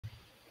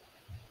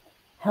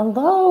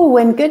Hello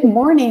and good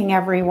morning,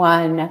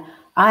 everyone.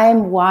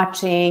 I'm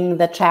watching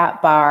the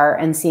chat bar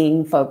and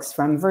seeing folks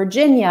from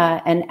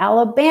Virginia and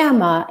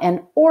Alabama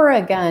and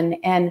Oregon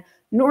and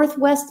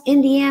Northwest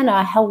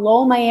Indiana.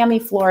 Hello, Miami,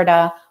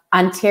 Florida.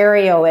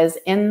 Ontario is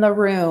in the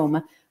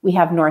room. We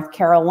have North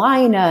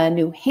Carolina,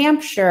 New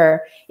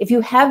Hampshire. If you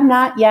have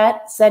not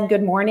yet said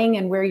good morning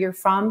and where you're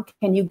from,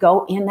 can you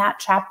go in that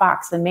chat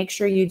box and make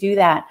sure you do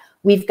that?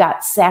 We've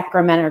got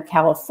Sacramento,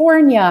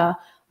 California.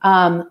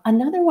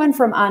 Another one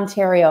from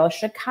Ontario.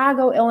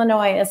 Chicago,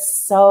 Illinois is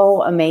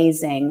so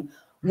amazing.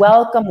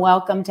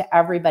 Welcome to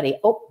everybody.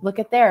 Oh, look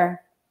at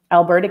there.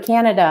 Alberta,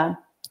 Canada.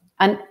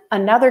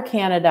 Another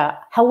Canada.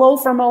 Hello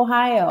from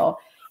Ohio.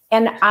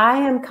 And I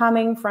am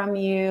coming from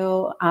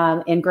you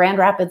in Grand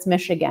Rapids,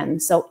 Michigan.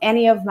 So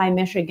any of my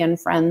Michigan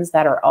friends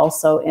that are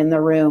also in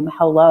the room,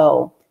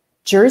 hello.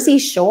 Jersey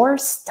Shore,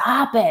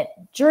 stop it.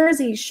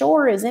 Jersey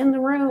Shore is in the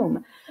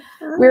room.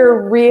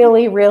 We're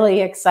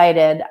really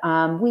excited.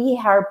 We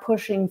are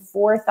pushing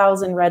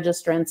 4,000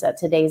 registrants at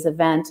today's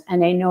event,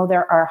 and I know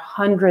there are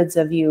hundreds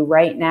of you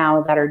right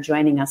now that are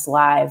joining us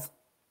live.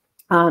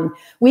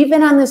 We've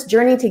been on this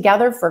journey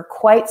together for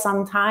quite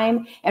some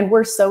time, and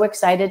we're so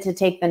excited to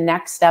take the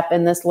next step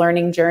in this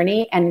learning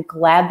journey and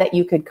glad that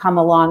you could come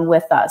along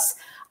with us.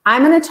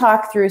 I'm going to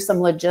talk through some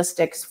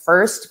logistics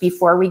first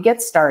before we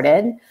get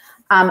started.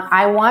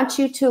 I want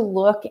you to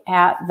look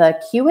at the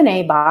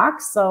Q&A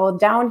box. So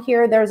down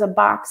here, there's a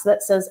box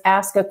that says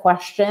ask a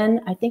question.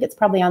 I think it's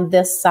probably on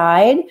this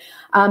side.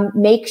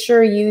 Make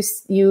sure you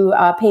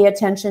pay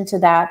attention to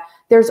that.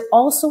 There's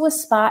also a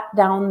spot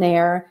down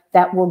there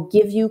that will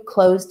give you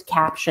closed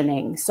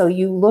captioning. So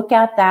you look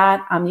at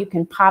that, you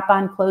can pop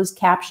on closed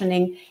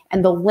captioning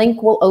and the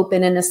link will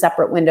open in a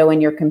separate window in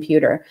your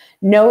computer.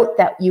 Note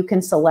that you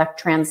can select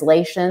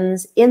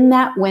translations in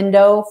that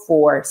window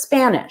for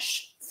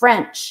Spanish,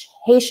 French,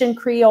 Haitian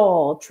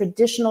Creole,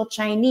 traditional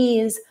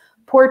Chinese,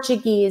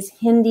 Portuguese,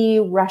 Hindi,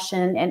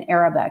 Russian, and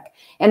Arabic.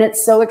 And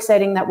it's so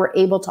exciting that we're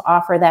able to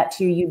offer that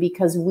to you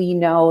because we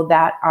know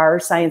that our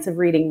Science of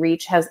Reading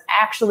reach has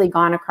actually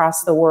gone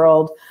across the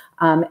world,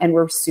 and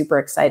we're super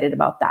excited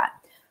about that.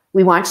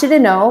 We want you to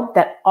know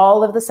that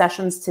all of the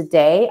sessions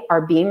today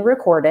are being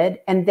recorded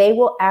and they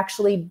will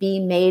actually be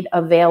made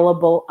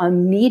available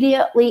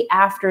immediately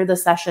after the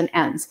session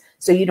ends.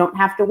 So you don't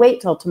have to wait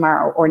till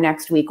tomorrow or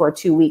next week or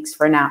 2 weeks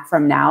from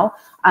now.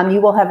 You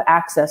will have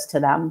access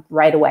to them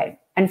right away.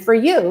 And for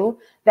you,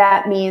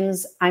 that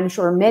means I'm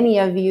sure many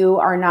of you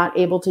are not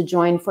able to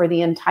join for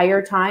the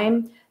entire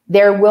time.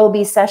 There will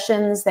be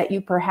sessions that you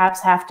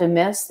perhaps have to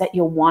miss that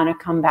you'll want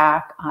to come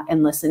back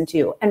and listen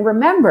to. And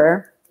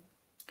remember,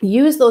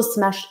 use those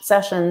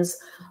sessions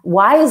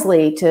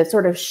wisely to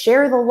sort of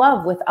share the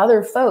love with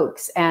other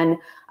folks. And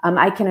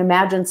I can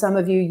imagine some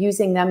of you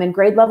using them in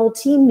grade level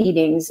team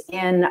meetings,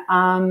 in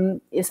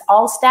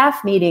all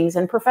staff meetings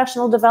and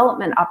professional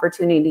development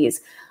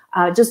opportunities.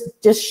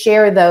 Just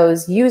share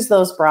those, use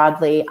those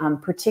broadly,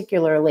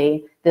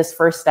 particularly this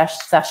first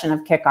session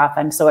of kickoff.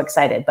 I'm so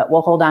excited, but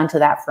we'll hold on to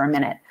that for a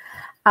minute.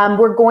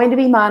 We're going to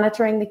be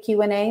monitoring the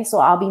Q&A, so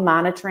I'll be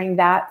monitoring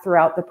that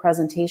throughout the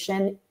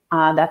presentation.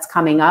 That's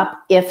coming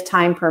up. If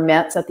time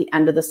permits, at the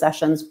end of the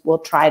sessions, we'll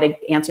try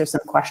to answer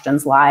some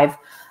questions live.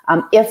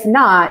 If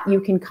not,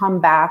 you can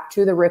come back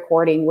to the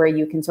recording where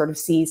you can sort of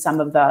see some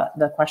of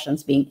the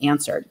questions being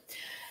answered.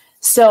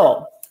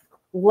 So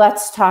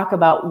let's talk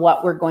about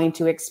what we're going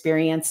to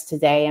experience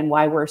today and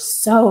why we're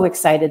so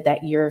excited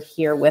that you're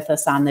here with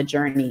us on the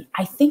journey.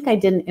 I think I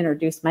didn't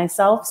introduce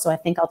myself, so I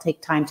think I'll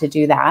take time to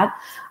do that.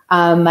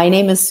 My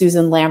name is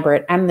Susan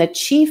Lambert. I'm the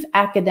Chief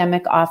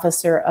Academic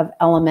Officer of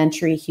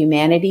Elementary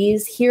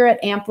Humanities here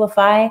at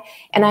Amplify,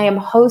 and I am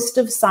host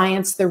of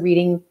Science of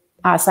Reading,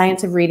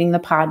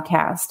 the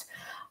podcast.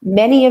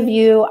 Many of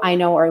you I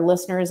know are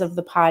listeners of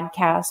the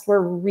podcast.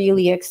 We're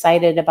really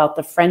excited about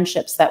the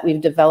friendships that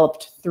we've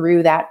developed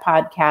through that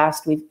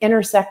podcast. We've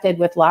intersected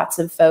with lots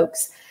of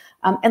folks.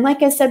 And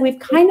like I said, we've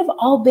kind of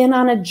all been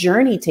on a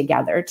journey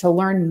together to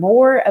learn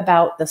more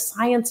about the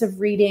science of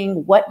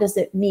reading. What does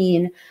it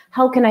mean?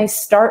 How can I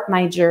start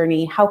my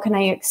journey? How can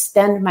I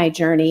extend my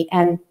journey?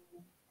 And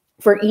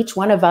for each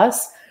one of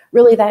us,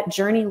 really that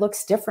journey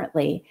looks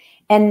differently.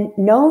 And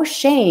no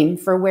shame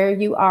for where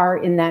you are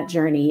in that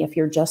journey. If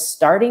you're just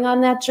starting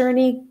on that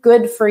journey,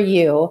 good for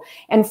you.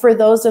 And for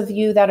those of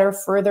you that are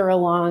further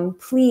along,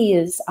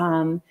 please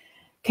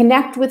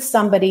connect with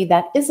somebody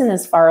that isn't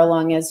as far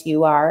along as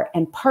you are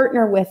and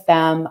partner with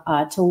them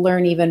to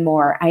learn even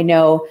more. I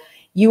know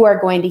you are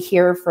going to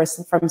hear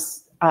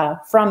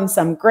from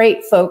some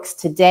great folks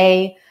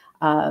today.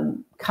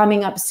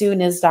 Coming up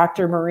soon is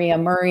Dr. Maria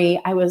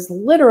Murray. I was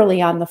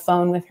literally on the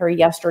phone with her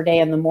yesterday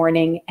in the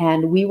morning,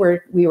 and we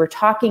were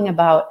talking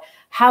about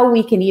how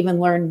we can even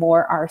learn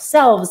more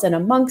ourselves and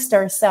amongst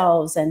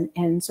ourselves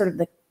and sort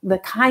of the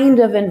kind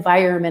of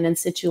environment and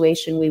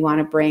situation we want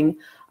to bring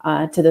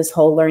to this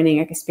whole learning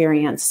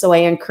experience. So I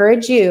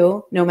encourage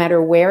you, no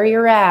matter where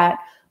you're at,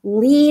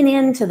 lean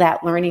into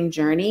that learning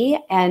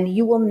journey, and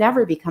you will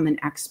never become an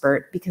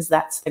expert, because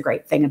that's the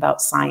great thing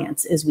about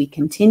science, is we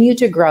continue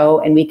to grow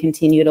and we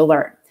continue to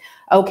learn.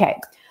 Okay,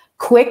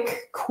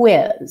 quick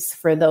quiz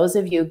for those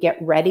of you.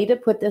 Get ready to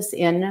put this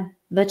in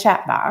the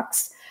chat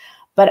box.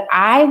 But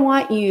I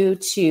want you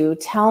to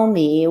tell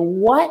me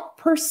what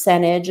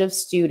percentage of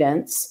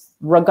students,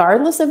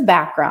 regardless of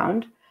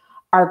background,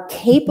 are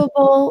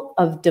capable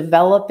of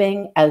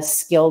developing as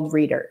skilled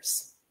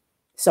readers.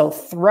 So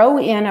throw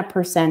in a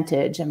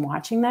percentage. I'm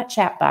watching that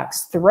chat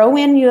box. Throw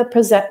in your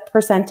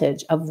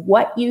percentage of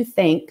what you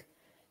think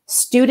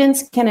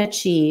students can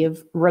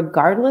achieve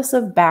regardless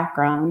of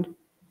background.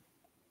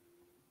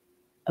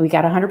 We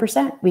got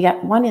 100%. We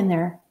got one in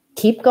there.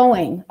 Keep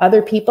going.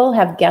 Other people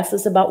have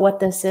guesses about what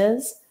this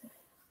is.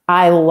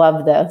 I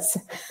love this.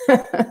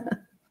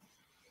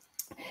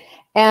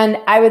 And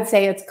I would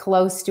say it's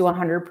close to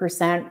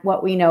 100%.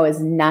 What we know is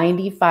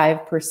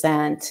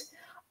 95%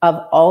 of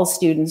all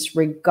students,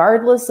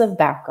 regardless of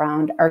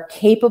background, are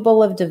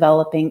capable of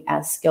developing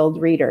as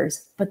skilled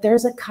readers. But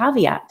there's a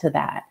caveat to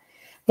that.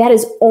 That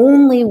is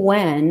only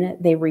when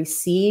they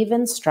receive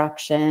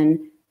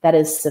instruction that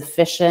is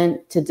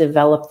sufficient to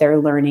develop their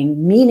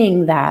learning,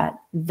 meaning that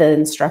the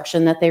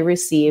instruction that they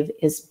receive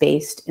is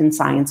based in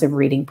science of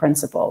reading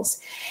principles.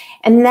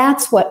 And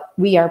that's what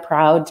we are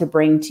proud to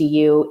bring to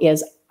you,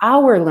 is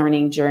our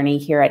learning journey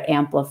here at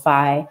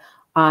Amplify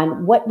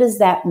on what does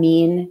that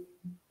mean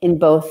in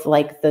both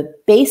like the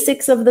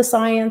basics of the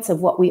science of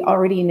what we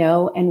already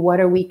know and what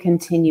are we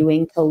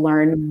continuing to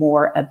learn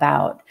more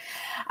about.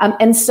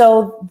 And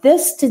so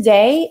this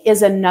today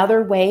is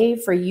another way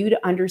for you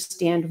to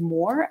understand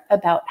more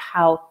about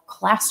how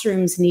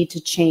classrooms need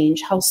to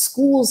change, how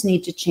schools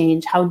need to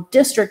change, how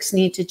districts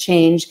need to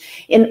change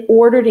in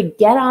order to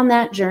get on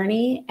that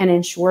journey and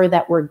ensure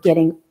that we're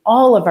getting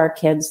all of our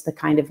kids the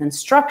kind of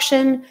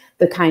instruction,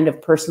 the kind of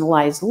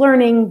personalized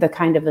learning, the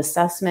kind of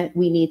assessment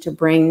we need to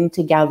bring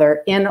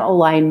together in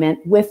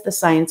alignment with the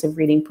science of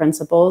reading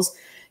principles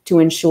to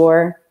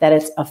ensure that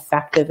it's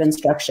effective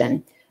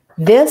instruction.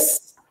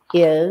 This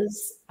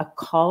is a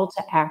call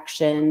to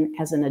action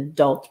as an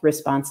adult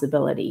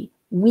responsibility.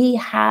 We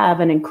have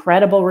an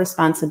incredible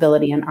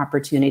responsibility and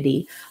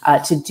opportunity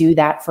to do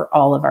that for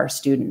all of our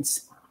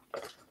students.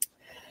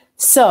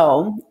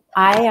 So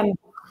I am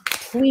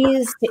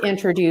pleased to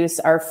introduce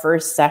our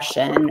first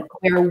session,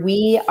 where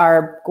we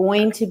are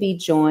going to be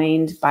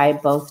joined by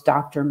both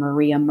Dr.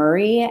 Maria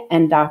Murray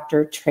and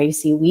Dr.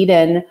 Tracy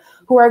Whedon,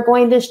 who are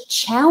going to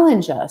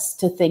challenge us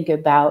to think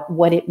about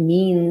what it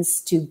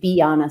means to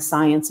be on a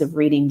science of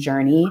reading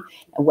journey,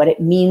 and what it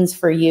means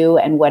for you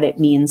and what it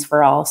means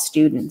for all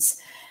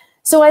students.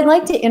 So I'd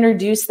like to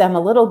introduce them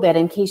a little bit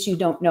in case you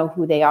don't know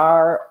who they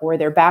are or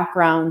their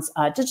backgrounds,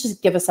 to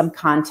just give us some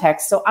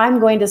context. So I'm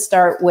going to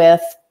start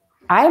with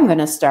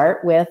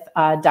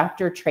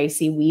Dr.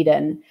 Tracy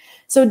Whedon.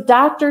 So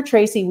Dr.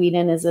 Tracy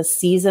Whedon is a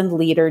seasoned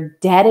leader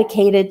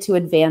dedicated to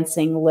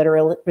advancing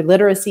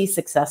literacy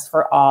success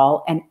for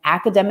all and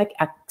academic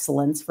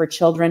excellence for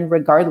children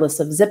regardless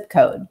of zip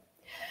code.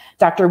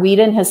 Dr.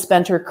 Whedon has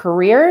spent her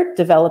career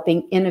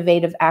developing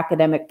innovative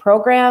academic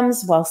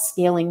programs while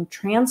scaling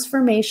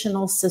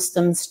transformational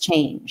systems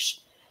change.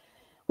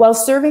 While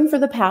serving for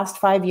the past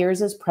 5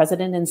 years as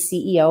president and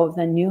CEO of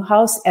the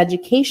Newhouse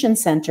Education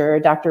Center,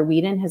 Dr.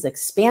 Whedon has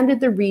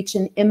expanded the reach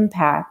and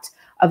impact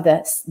of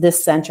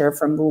this center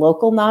from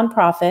local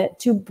nonprofit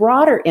to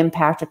broader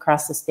impact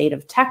across the state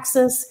of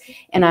Texas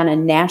and on a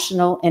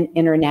national and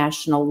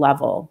international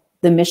level.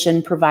 The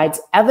mission provides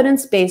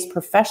evidence-based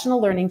professional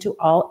learning to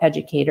all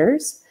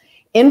educators,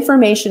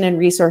 information and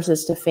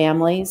resources to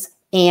families,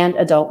 and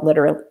adult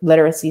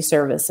literacy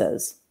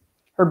services.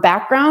 Her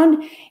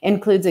background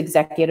includes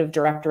executive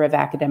director of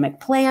academic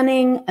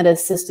planning, an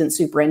assistant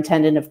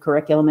superintendent of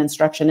curriculum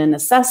instruction and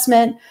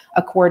assessment,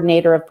 a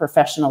coordinator of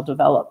professional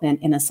development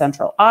in a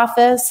central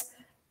office.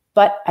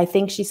 But I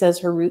think she says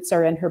her roots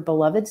are in her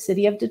beloved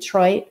city of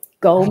Detroit,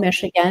 go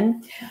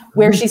Michigan,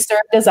 where she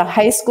served as a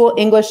high school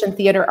English and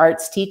theater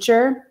arts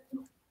teacher.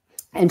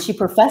 And she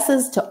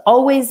professes to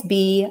always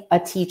be a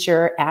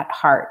teacher at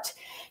heart.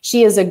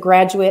 She is a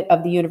graduate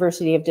of the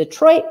University of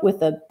Detroit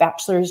with a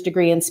bachelor's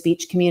degree in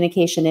speech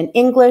communication and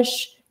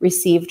English,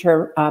 received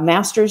her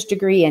master's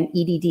degree in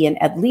EDD and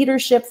Ed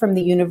leadership from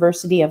the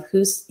University of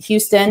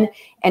Houston,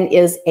 and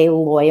is a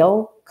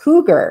loyal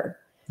Cougar.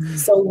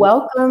 So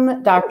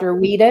welcome, Dr.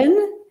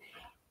 Whedon.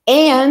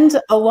 And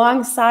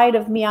alongside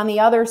of me on the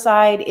other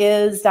side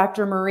is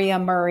Dr. Maria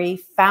Murray,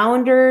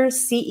 founder,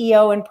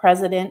 CEO, and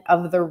president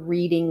of the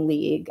Reading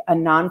League, a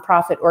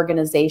nonprofit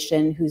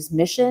organization whose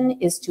mission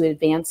is to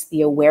advance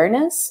the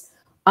awareness,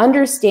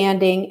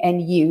 understanding,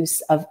 and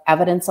use of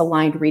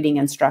evidence-aligned reading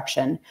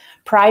instruction.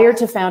 Prior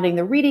to founding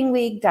the Reading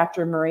League,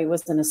 Dr. Murray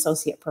was an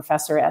associate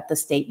professor at the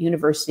State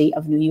University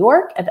of New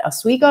York at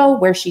Oswego,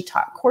 where she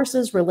taught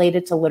courses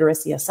related to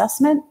literacy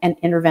assessment and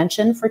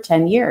intervention for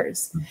 10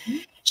 years. Mm-hmm.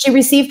 She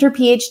received her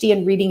PhD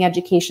in reading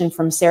education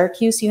from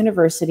Syracuse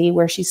University,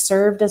 where she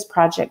served as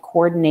project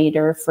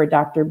coordinator for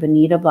Dr.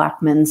 Benita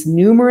Blackman's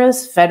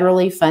numerous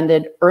federally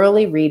funded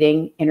early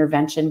reading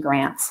intervention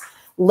grants.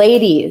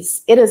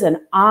 Ladies, it is an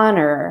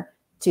honor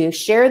to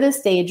share the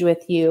stage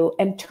with you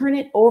and turn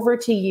it over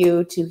to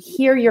you to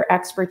hear your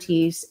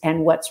expertise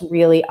and what's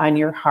really on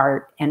your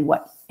heart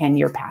and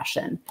your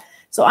passion.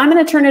 So I'm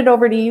going to turn it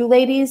over to you,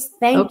 ladies.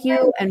 Thank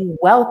you and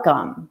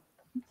welcome.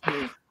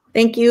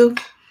 Thank you.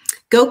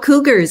 Go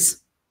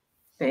Cougars.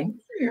 Thank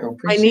you.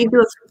 I need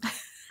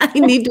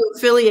to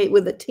affiliate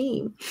with a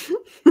team.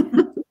 I'm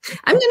going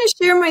to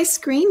share my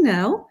screen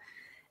now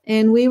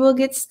and we will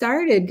get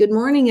started. Good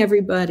morning,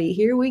 everybody.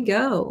 Here we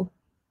go.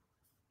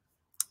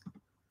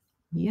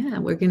 Yeah,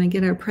 we're going to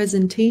get our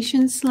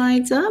presentation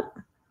slides up.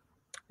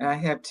 I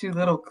have two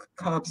little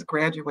cubs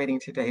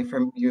graduating today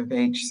from U of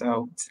H,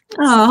 so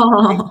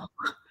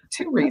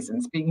two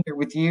reasons: being here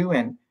with you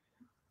and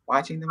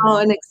watching them. Oh,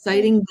 an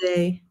exciting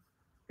day.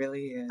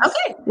 Really is.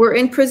 Okay, we're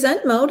in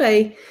present mode.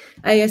 I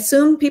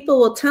assume people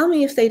will tell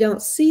me if they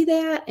don't see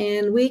that,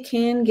 and we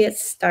can get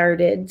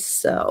started.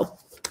 So,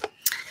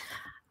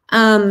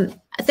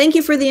 thank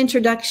you for the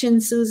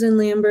introduction, Susan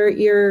Lambert.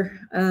 You're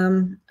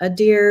a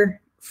dear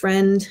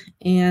friend,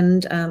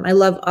 and I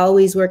love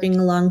always working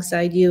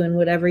alongside you in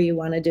whatever you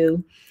want to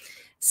do.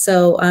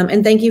 So,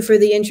 and thank you for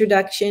the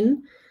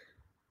introduction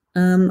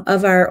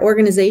of our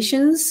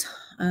organizations,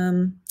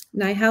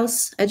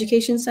 Nyehouse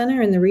Education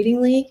Center and the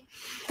Reading League.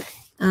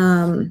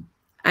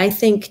 I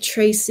think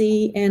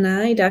Tracy and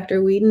I,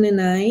 Dr. Whedon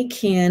and I,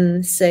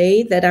 can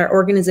say that our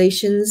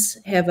organizations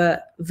have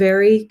a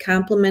very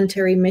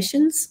complementary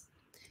missions.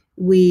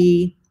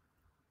 We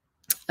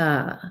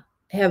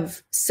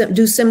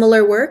do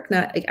similar work,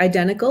 not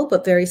identical,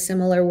 but very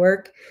similar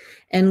work.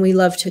 And we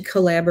love to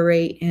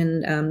collaborate.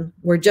 And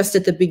we're just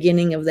at the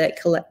beginning of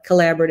that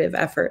collaborative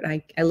effort.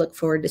 I look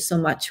forward to so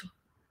much.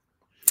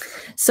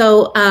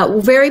 So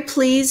we're very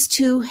pleased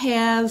to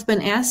have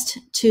been asked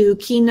to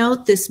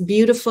keynote this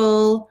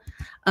beautiful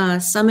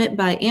summit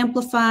by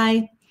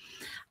Amplify.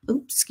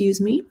 Oops,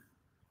 excuse me.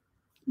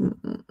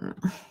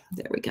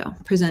 There we go,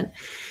 present.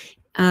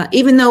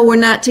 Even though we're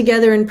not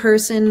together in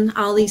person,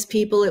 all these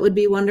people, it would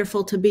be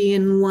wonderful to be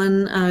in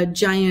one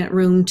giant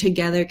room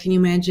together. Can you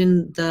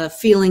imagine the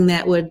feeling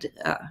that would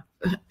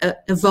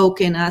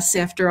evoke in us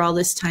after all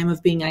this time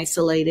of being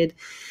isolated?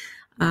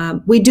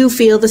 We do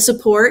feel the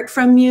support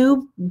from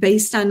you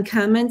based on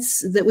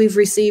comments that we've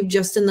received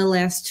just in the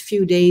last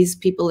few days,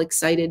 people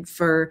excited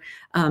for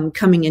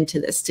coming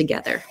into this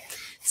together.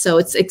 So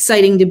it's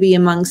exciting to be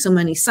among so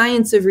many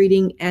science of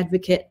reading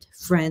advocate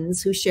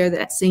friends who share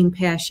that same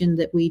passion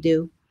that we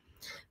do.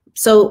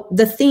 So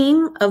the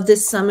theme of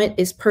this summit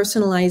is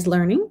personalized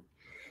learning.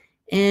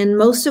 And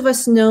most of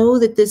us know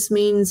that this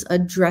means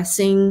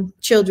addressing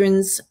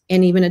children's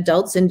and even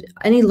adults and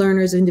any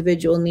learner's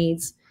individual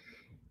needs.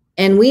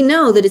 And we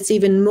know that it's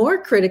even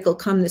more critical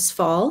come this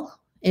fall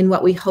in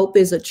what we hope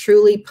is a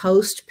truly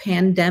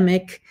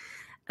post-pandemic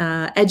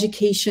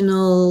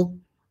educational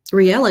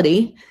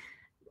reality.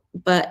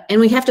 And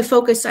we have to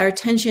focus our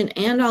attention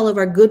and all of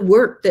our good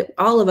work that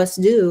all of us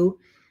do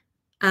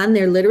on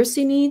their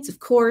literacy needs, of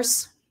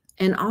course,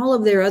 and all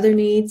of their other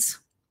needs.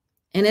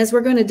 And as we're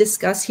going to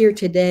discuss here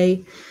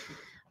today,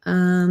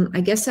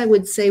 I guess I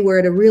would say we're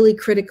at a really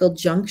critical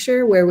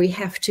juncture where we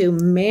have to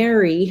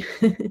marry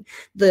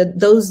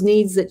those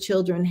needs that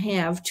children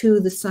have to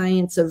the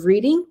science of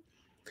reading.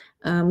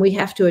 We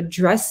have to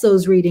address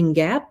those reading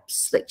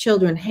gaps that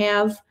children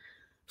have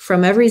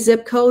from every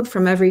zip code,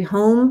 from every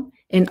home,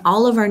 in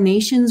all of our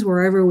nations,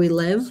 wherever we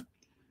live.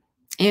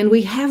 And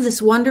we have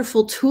this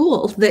wonderful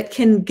tool that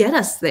can get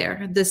us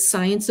there, the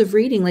science of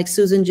reading, like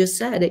Susan just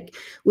said.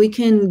 We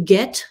can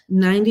get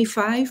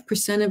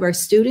 95% of our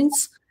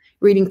students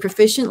reading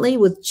proficiently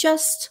with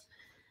just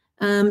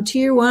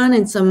Tier 1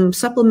 and some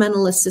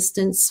supplemental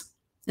assistance.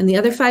 And the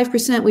other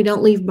 5% we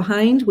don't leave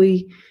behind.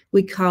 We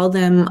call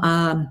them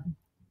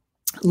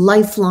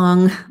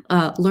lifelong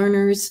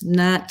learners,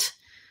 not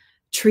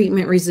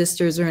treatment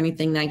resistors or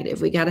anything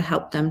negative. We got to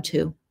help them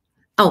too.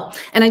 Oh,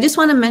 and I just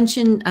want to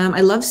mention,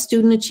 I love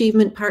Student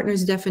Achievement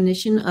Partners'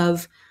 definition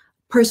of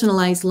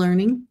personalized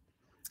learning.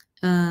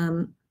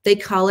 They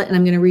call it, and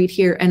I'm going to read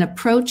here, an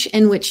approach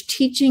in which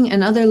teaching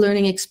and other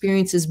learning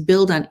experiences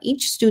build on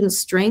each student's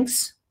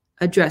strengths,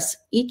 address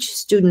each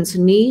student's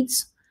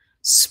needs,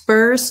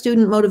 spur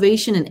student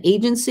motivation and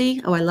agency.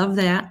 Oh, I love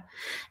that.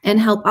 And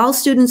help all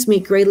students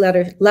meet grade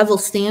level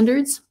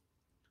standards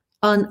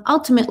and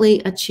ultimately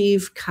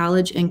achieve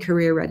college and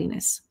career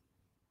readiness.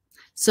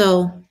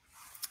 So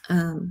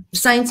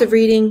science of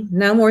reading,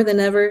 now more than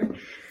ever,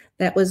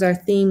 that was our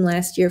theme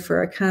last year for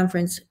our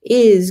conference,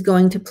 is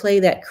going to play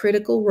that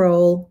critical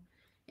role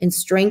in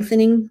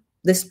strengthening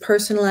this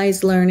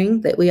personalized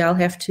learning that we all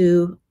have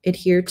to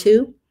adhere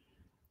to,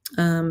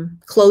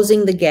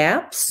 closing the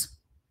gaps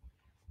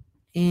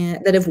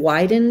that have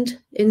widened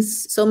in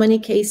so many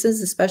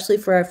cases, especially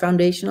for our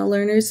foundational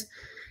learners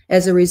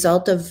as a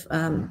result of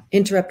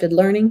interrupted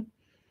learning.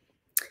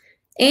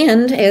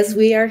 And as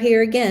we are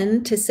here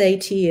again to say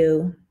to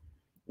you,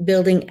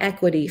 building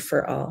equity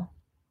for all.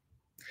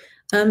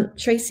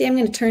 Tracy, I'm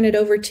going to turn it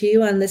over to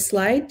you on this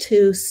slide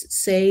to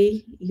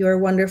say your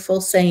wonderful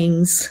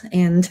sayings.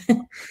 And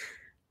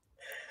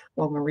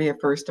well, Maria,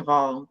 first of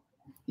all,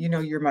 you know,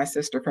 you're my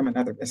sister from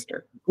another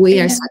mister. We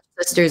are such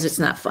sisters, it's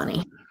not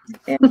funny.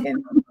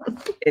 And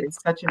it is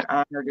such an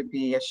honor to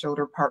be a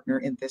shoulder partner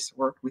in this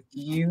work with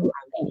you.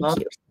 I love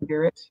your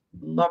spirit,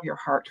 love your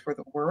heart for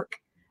the work.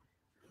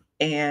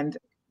 And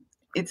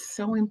it's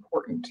so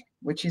important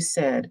what you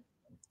said,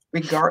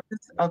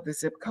 regardless of the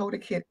zip code a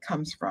kid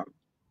comes from,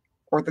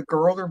 or the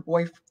girl or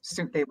boy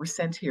suit they were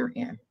sent here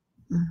in,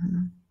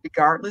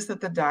 regardless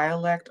of the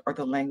dialect or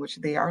the language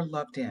they are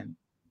loved in,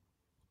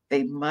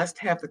 they must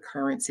have the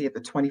currency of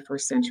the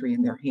 21st century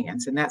in their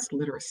hands, and that's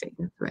literacy.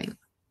 Right.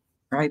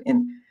 Right.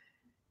 And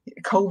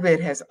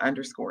COVID has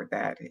underscored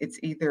that. It's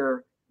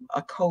either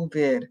a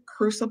COVID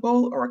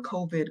crucible or a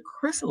COVID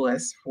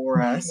chrysalis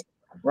for us,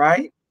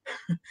 right?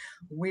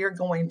 We're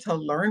going to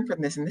learn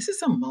from this. And this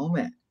is a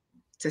moment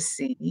to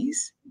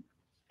seize.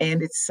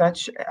 And it's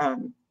such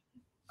an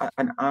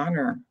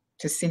honor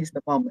to seize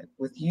the moment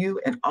with you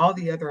and all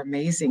the other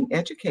amazing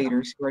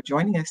educators who are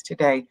joining us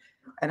today.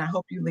 And I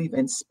hope you leave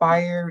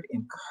inspired,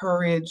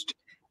 encouraged,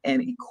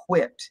 and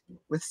equipped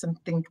with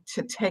something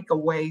to take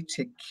away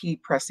to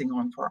keep pressing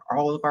on for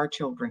all of our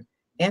children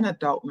and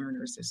adult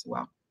learners as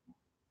well.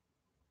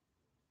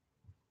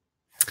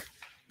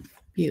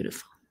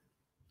 Beautiful.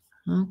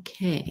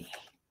 Okay.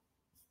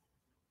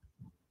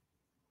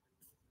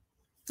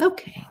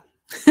 Okay.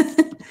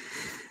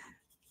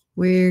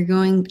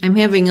 I'm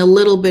having a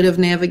little bit of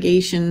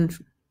navigation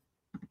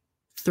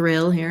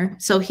thrill here.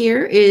 So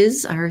here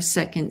is our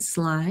second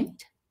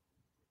slide.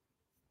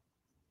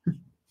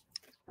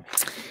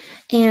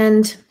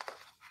 And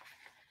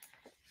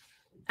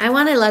I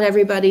want to let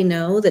everybody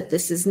know that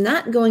this is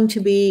not going to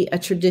be a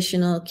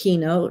traditional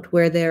keynote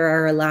where there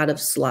are a lot of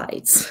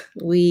slides.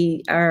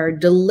 We are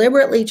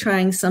deliberately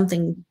trying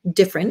something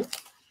different.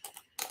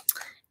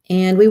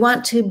 And we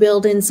want to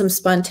build in some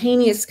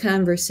spontaneous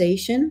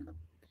conversation.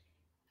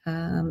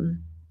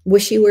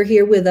 Wish you were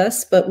here with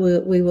us, but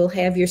we will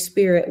have your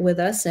spirit with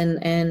us,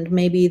 and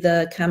maybe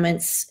the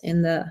comments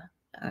in the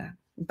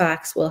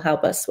box will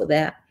help us with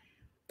that.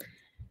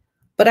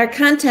 But our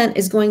content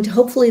is going to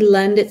hopefully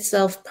lend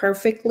itself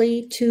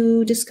perfectly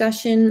to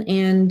discussion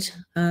and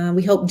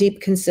we hope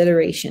deep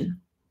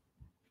consideration.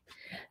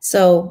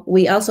 So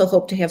we also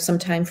hope to have some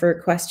time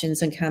for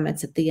questions and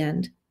comments at the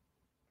end.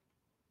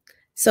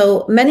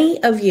 So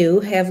many of you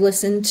have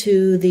listened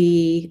to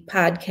the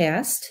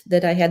podcast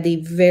that I had the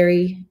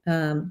very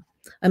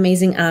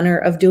amazing honor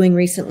of doing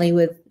recently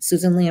with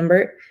Susan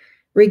Lambert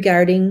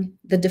regarding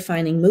the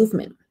defining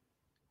movement.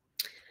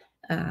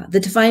 The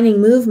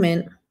defining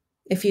movement,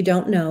 if you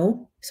don't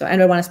know, so I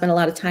don't want to spend a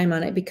lot of time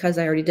on it because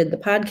I already did the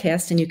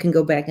podcast and you can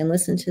go back and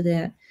listen to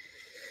that.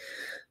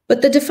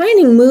 But the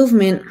defining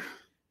movement,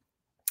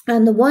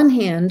 on the one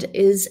hand,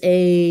 is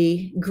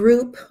a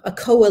group, a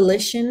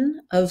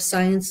coalition of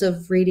science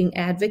of reading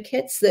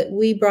advocates that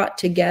we brought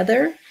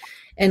together,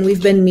 and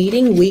we've been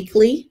meeting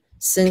weekly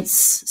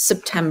since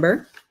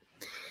September.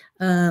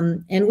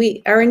 And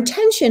our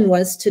intention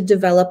was to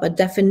develop a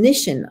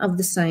definition of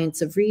the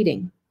science of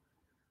reading,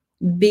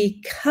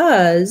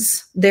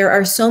 because there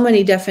are so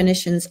many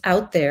definitions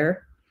out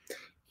there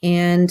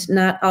and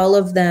not all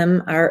of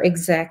them are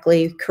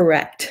exactly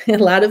correct. A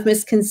lot of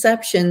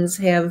misconceptions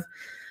have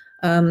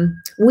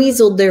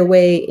weaseled their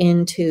way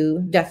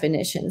into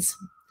definitions.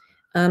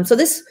 So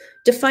this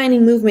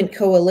defining movement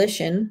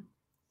coalition,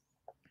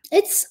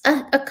 it's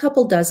a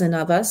couple dozen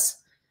of us,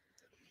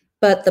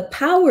 but the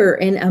power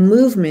in a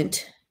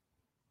movement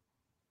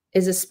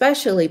is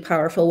especially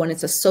powerful when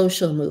it's a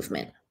social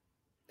movement.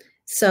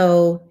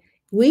 So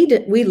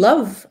we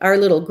love our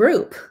little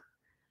group,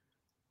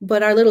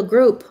 but our little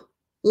group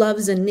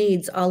loves and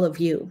needs all of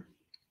you.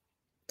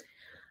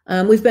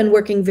 We've been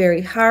working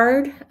very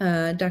hard.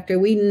 Dr.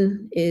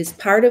 Whedon is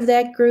part of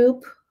that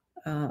group,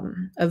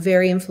 a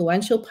very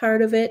influential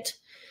part of it.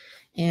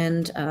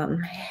 And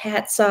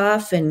hats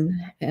off and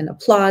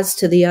applause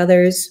to the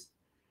others.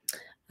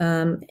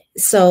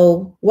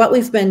 So what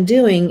we've been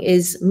doing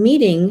is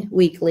meeting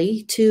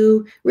weekly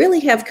to really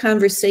have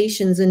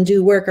conversations and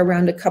do work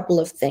around a couple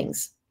of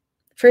things.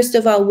 First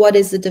of all, what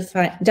is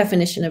the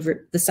definition of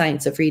the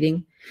science of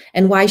reading,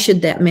 and why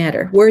should that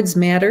matter? Words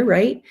matter,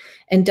 right?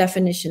 And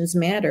definitions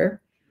matter.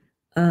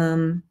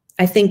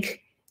 I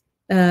think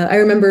I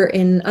remember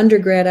in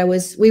undergrad,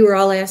 we were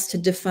all asked to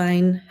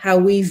define how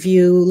we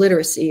view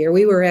literacy, or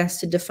we were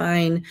asked to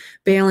define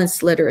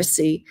balanced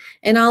literacy,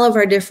 and all of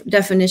our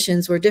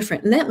definitions were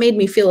different. And that made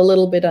me feel a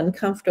little bit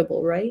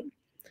uncomfortable, right?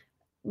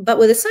 But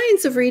with the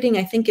science of reading,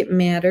 I think it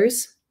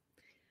matters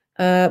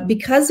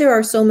because there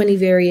are so many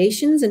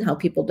variations in how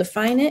people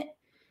define it,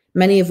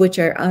 many of which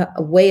are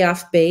way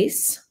off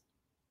base.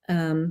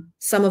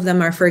 Some of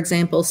them are, for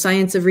example,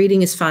 science of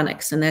reading is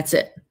phonics, and that's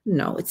it.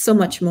 No, it's so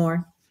much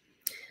more.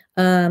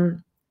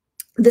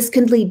 This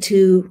can lead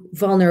to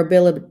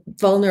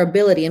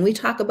vulnerability, and we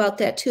talk about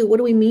that too. What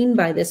do we mean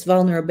by this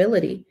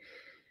vulnerability?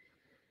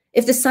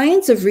 If the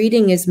science of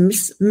reading is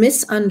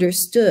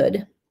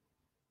misunderstood,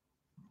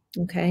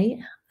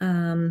 okay,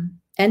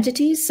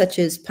 entities such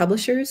as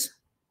publishers,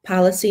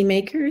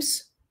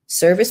 policymakers,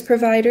 service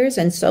providers,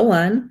 and so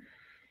on,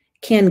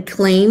 can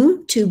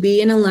claim to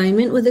be in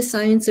alignment with the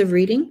science of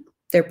reading,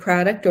 their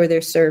product or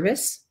their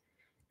service.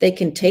 They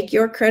can take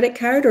your credit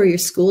card or your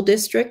school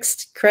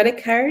district's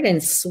credit card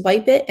and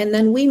swipe it, and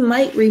then we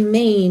might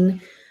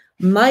remain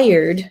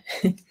mired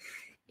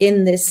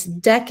in this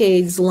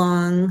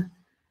decades-long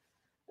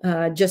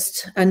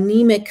just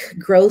anemic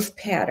growth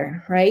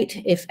pattern,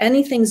 right? If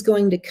anything's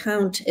going to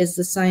count is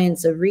the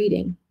science of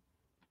reading,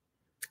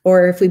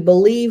 or if we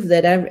believe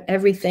that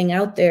everything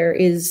out there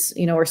is,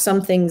 or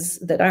some things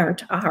that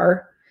aren't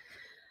are,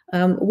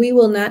 we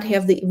will not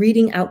have the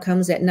reading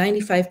outcomes at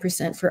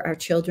 95% for our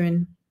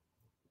children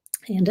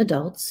and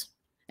adults.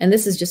 And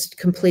this is just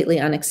completely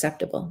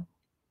unacceptable.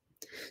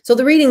 So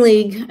the Reading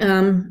League,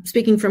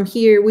 speaking from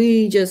here,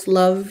 we just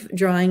love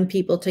drawing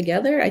people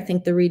together. I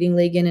think the Reading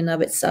League in and of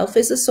itself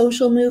is a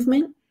social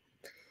movement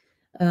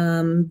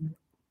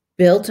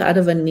built out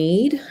of a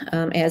need,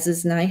 as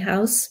is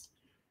NIHouse.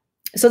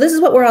 So this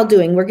is what we're all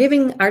doing. We're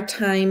giving our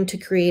time to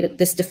create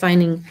this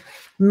defining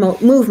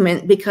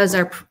movement because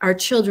our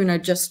children are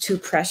just too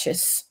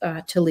precious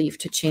to leave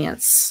to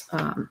chance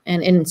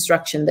and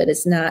instruction that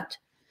is not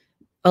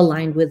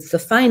aligned with the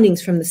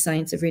findings from the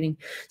science of reading.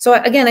 So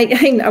again,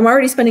 I'm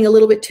already spending a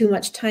little bit too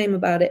much time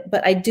about it,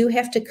 but I do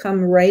have to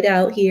come right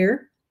out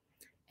here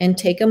and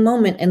take a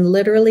moment and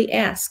literally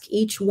ask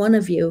each one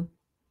of you,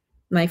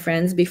 my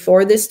friends,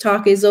 before this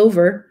talk is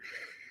over,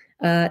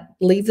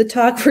 leave the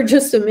talk for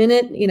just a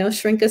minute,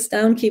 shrink us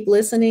down, keep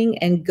listening,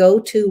 and go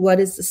to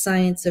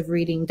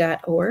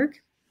whatisthescienceofreading.org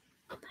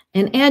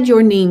and add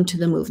your name to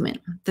the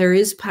movement. There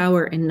is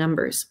power in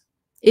numbers.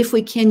 If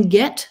we can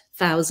get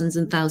thousands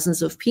and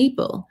thousands of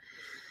people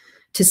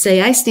to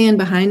say, I stand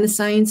behind the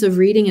science of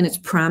reading and its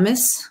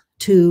promise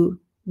to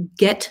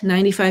get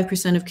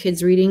 95% of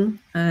kids reading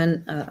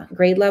on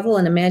grade level,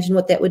 and imagine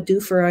what that would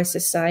do for our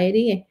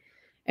society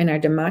and our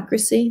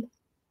democracy.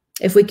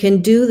 If we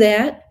can do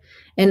that,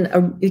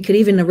 and we could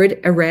even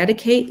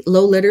eradicate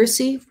low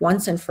literacy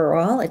once and for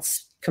all,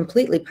 it's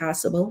completely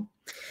possible.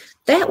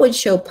 That would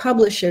show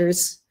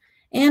publishers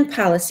and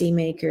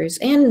policymakers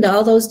and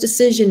all those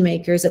decision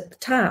makers at the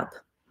top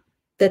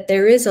that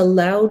there is a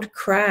loud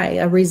cry,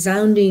 a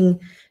resounding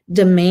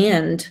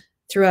demand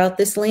throughout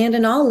this land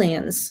and all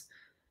lands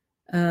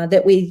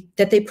that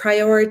they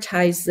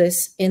prioritize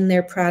this in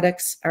their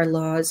products, our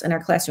laws, and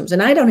our classrooms.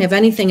 And I don't have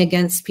anything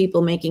against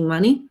people making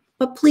money,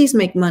 but please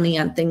make money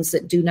on things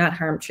that do not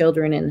harm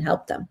children and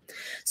help them.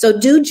 So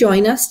do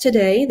join us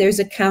today. There's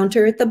a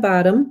counter at the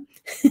bottom.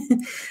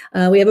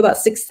 We have about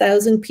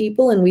 6,000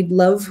 people, and we'd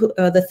love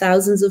the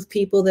thousands of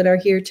people that are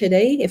here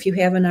today, if you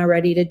haven't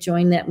already, to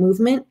join that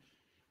movement.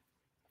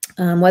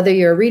 Whether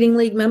you're a Reading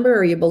League member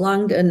or you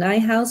belong to a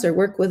NIHouse or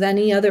work with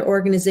any other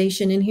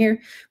organization in here,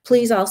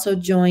 please also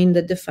join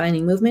the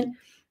defining movement.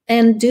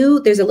 And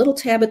there's a little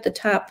tab at the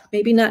top,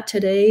 maybe not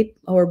today,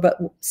 but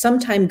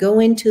sometime go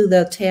into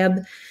the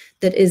tab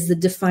that is the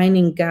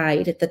defining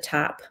guide at the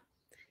top.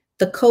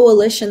 The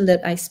coalition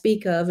that I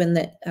speak of, and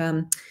that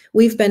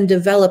we've been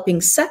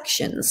developing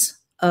sections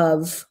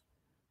of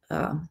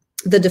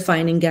the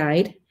defining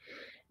guide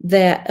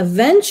that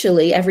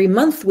eventually every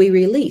month we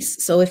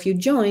release. So if you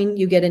join,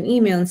 you get an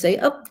email and say,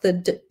 oh,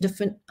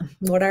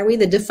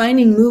 the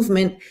defining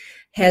movement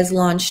has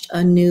launched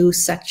a new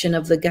section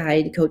of the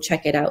guide. Go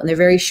check it out. And they're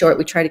very short.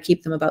 We try to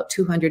keep them about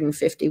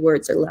 250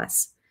 words or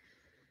less.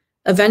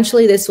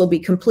 Eventually this will be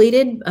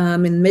completed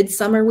in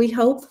midsummer, we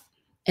hope.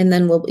 And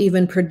then we'll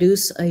even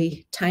produce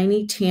a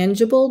tiny,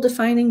 tangible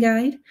defining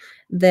guide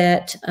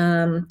that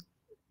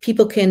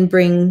people can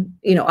bring,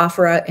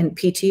 offer out in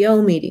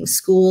PTO meetings.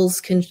 Schools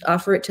can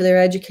offer it to their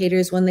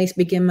educators when they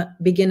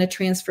begin a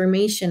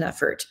transformation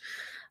effort.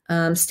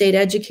 State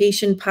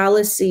education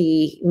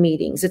policy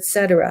meetings,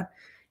 etc.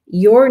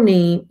 Your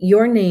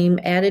name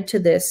added to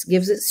this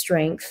gives it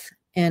strength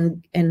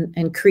and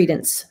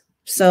credence.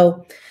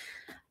 So,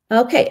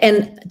 okay,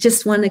 and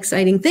just one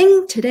exciting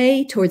thing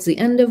today, towards the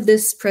end of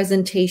this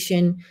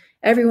presentation,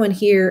 everyone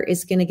here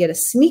is going to get a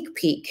sneak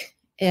peek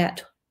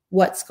at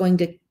what's going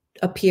to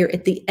appear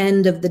at the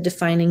end of the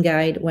defining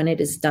guide when it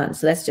is done.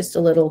 So that's just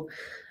a little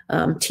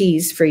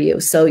tease for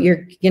you. So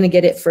you're going to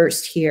get it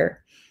first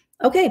here.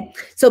 Okay,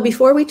 so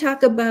before we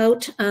talk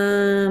about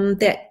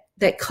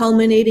that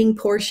culminating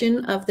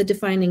portion of the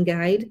defining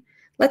guide,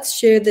 let's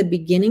share the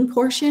beginning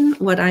portion,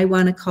 what I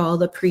want to call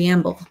the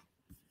preamble.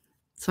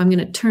 So I'm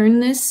going to turn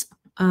this.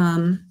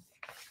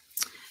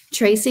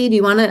 Tracy, do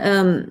you want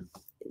to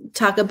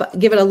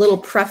give it a little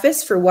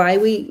preface for why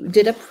we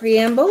did a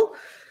preamble?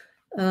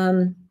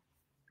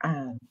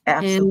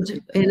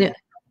 Absolutely.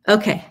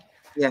 Okay.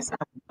 Yes, I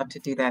would love to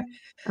do that.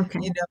 Okay.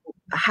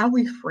 How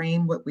we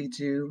frame what we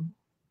do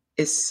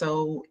is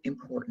so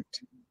important.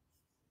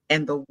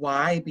 And the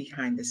why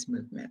behind this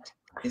movement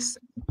is so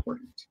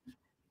important.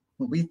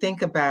 When we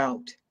think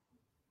about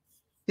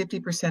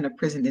 50% of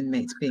prison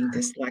inmates being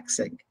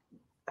dyslexic,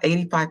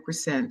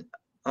 85%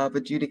 of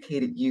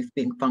adjudicated youth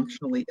being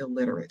functionally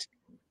illiterate,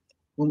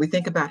 when we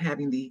think about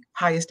having the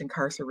highest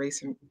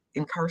incarceration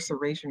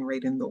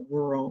rate in the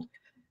world,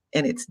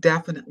 and it's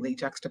definitely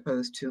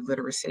juxtaposed to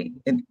literacy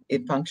and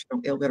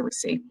functional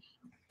illiteracy,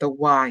 The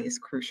why is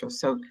crucial.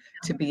 So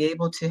to be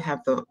able to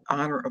have the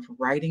honor of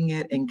writing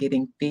it and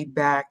getting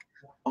feedback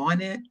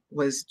on it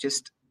was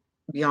just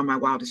beyond my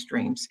wildest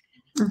dreams.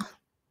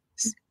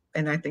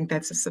 And I think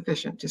that's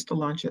sufficient just to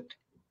launch it.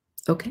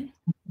 Okay.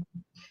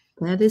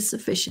 That is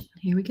sufficient.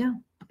 Here we go.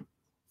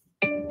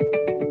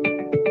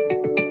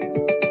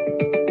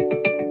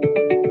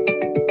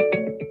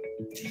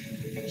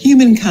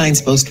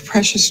 Humankind's most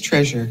precious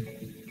treasure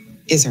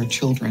is our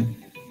children,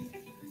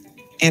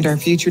 and our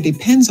future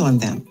depends on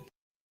them.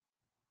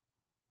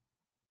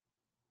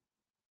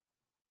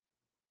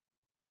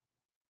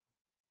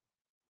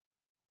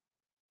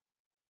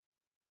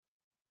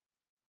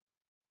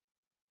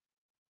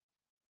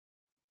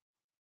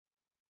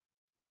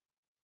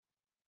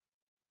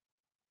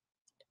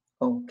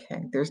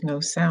 Okay, there's no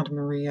sound,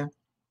 Maria.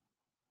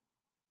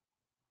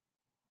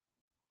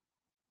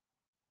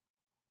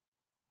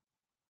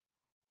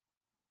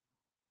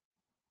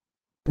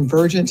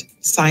 Convergent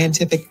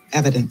scientific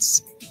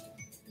evidence.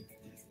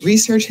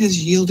 Research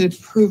has yielded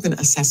proven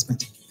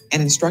assessment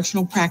and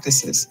instructional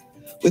practices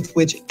with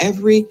which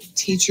every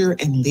teacher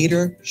and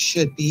leader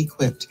should be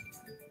equipped.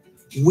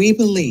 We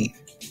believe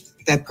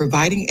that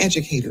providing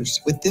educators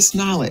with this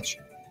knowledge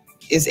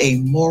is a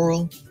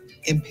moral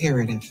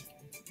imperative.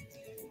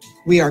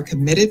 We are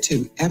committed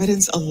to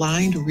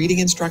evidence-aligned reading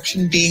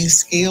instruction being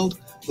scaled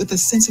with a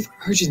sense of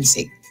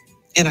urgency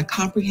in a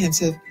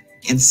comprehensive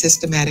and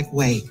systematic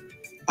way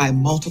by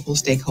multiple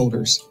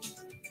stakeholders.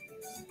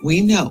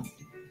 We know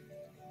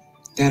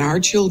that our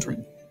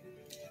children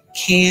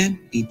can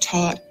be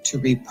taught to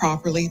read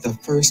properly the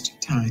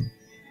first time.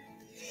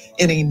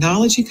 In a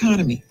knowledge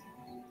economy,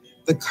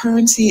 the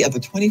currency of the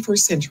 21st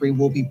century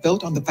will be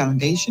built on the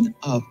foundation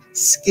of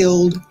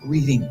skilled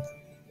reading.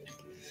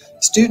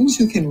 Students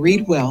who can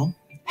read well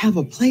have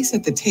a place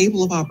at the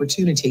table of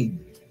opportunity,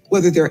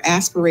 whether their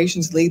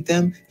aspirations lead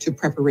them to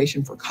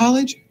preparation for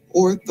college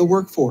or the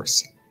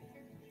workforce.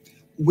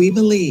 We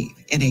believe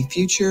in a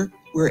future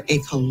where a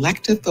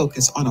collective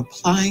focus on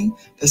applying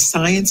the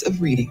science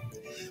of reading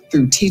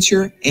through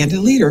teacher and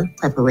leader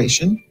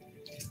preparation,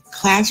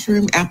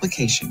 classroom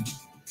application,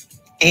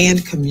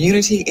 and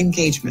community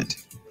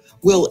engagement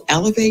will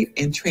elevate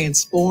and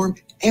transform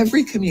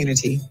every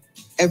community,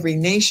 every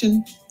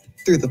nation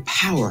through the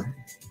power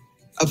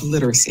of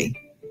literacy.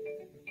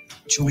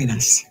 Join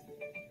us.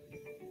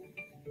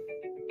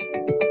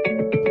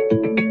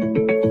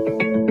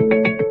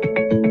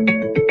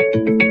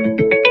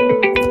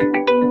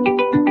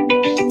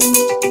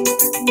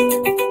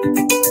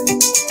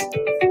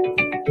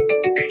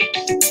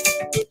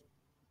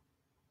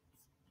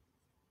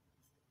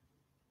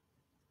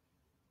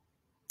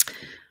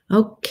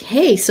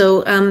 Okay,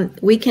 so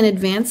we can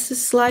advance the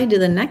slide to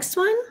the next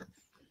one.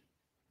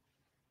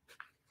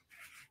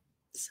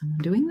 Someone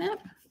doing that?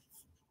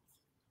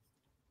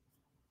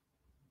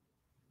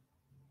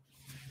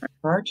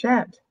 Our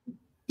chat.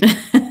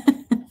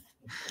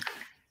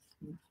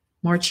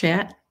 More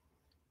chat.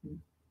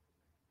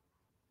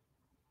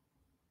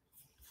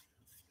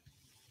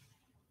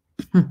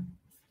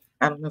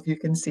 I don't know if you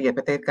can see it,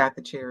 but they've got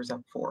the chairs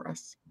up for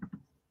us.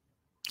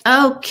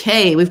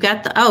 Okay, we've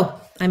got the, oh,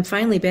 I'm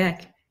finally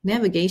back.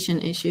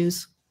 Navigation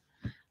issues.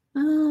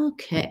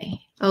 Okay.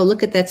 Oh,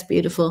 look at that's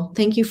beautiful.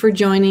 Thank you for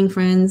joining,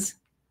 friends.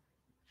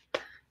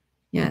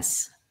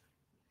 Yes.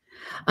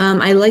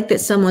 I like that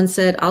someone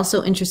said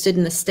also interested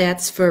in the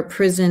stats for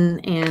prison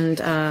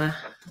and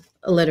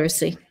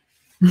illiteracy.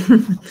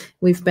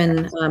 We've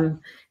been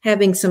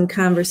having some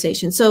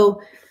conversation.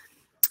 So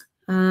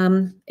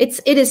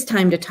it is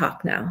time to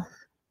talk now.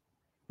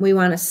 We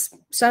want to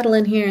settle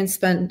in here and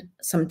spend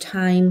some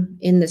time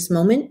in this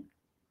moment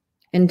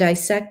and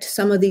dissect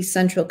some of these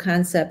central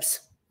concepts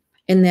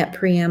in that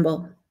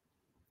preamble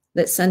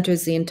that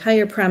centers the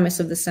entire premise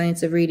of the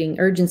science of reading: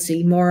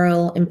 urgency,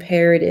 moral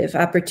imperative,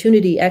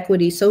 opportunity,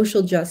 equity,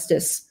 social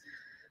justice,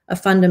 a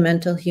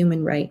fundamental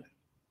human right.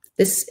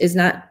 This is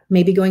not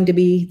maybe going to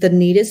be the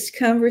neatest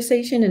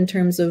conversation in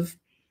terms of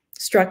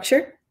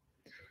structure,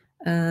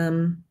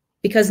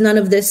 because none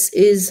of this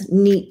is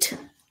neat,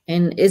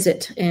 and is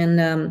it?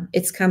 And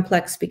it's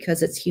complex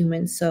because it's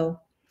human. So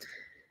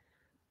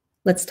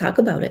let's talk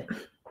about it.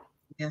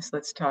 Yes,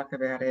 let's talk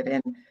about it.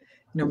 And,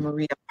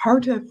 Maria,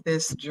 part of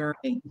this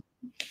journey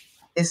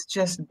is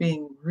just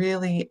being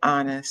really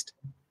honest,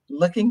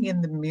 looking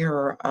in the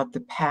mirror of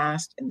the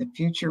past and the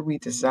future we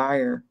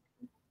desire,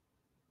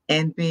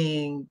 and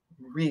being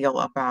real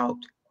about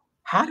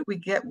how do we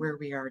get where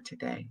we are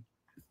today.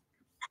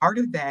 Part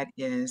of that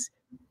is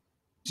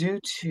due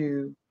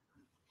to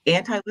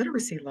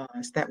anti-literacy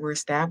laws that were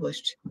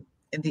established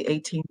in the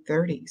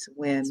 1830s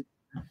when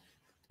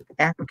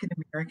African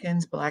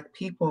Americans, Black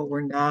people,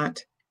 were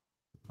not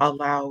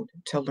allowed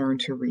to learn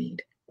to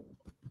read.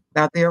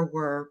 Now, there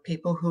were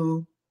people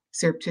who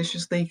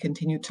surreptitiously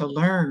continued to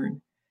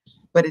learn,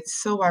 but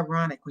it's so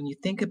ironic when you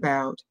think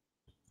about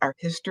our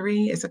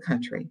history as a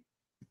country,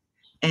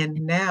 and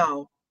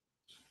now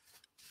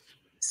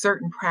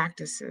certain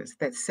practices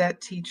that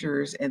set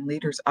teachers and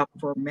leaders up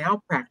for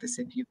malpractice,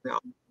 if you will,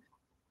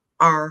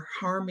 are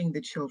harming the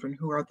children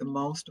who are the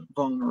most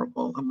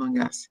vulnerable among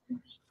us.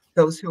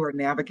 Those who are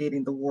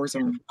navigating the war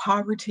zone of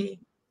poverty,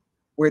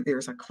 where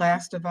there's a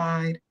class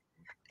divide,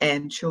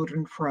 and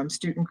children from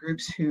student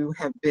groups who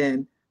have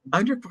been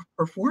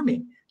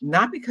underperforming,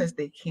 not because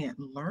they can't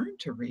learn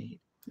to read,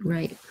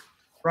 Right.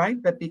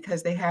 right? But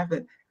because they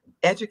haven't,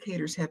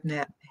 educators have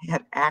not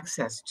had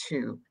access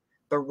to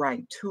the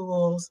right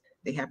tools,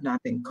 they have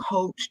not been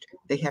coached,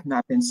 they have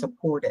not been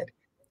supported.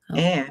 Oh.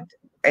 And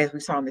as we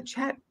saw in the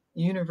chat,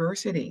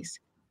 universities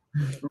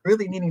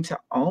really needing to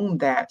own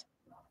that.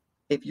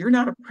 If you're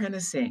not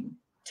apprenticing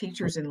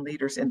teachers and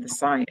leaders in the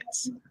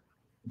science,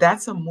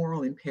 that's a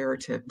moral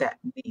imperative that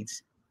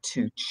needs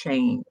to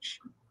change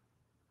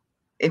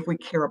if we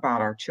care about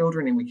our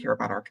children and we care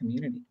about our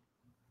community.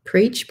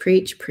 Preach,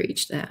 preach,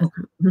 preach that.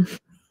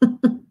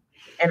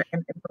 And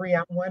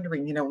Maria, I'm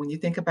wondering, you know, when you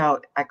think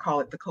about, I call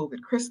it the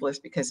COVID chrysalis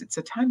because it's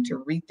a time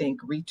to rethink,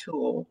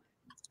 retool,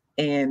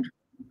 and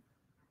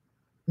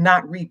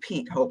not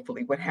repeat,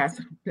 hopefully, what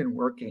hasn't been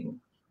working.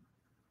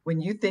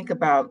 When you think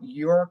about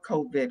your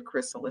COVID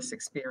chrysalis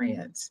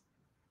experience,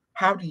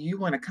 how do you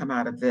want to come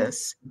out of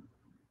this?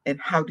 And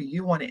how do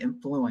you want to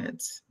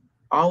influence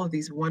all of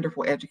these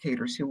wonderful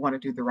educators who want to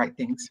do the right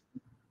things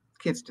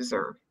kids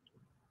deserve?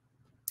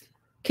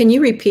 Can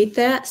you repeat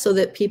that so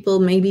that people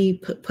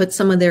maybe put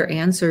some of their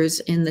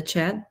answers in the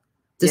chat?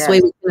 This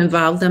way we can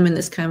involve them in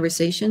this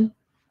conversation.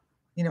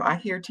 You know, I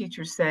hear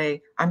teachers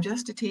say, I'm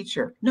just a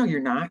teacher. No,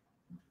 you're not.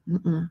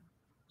 Mm-mm.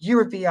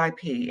 You're a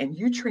VIP and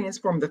you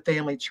transform the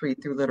family tree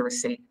through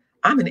literacy.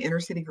 I'm an inner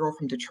city girl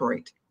from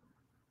Detroit.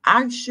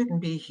 I shouldn't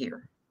be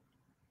here.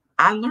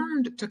 I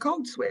learned to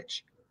code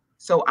switch.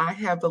 So I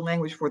have the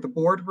language for the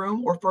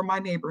boardroom or for my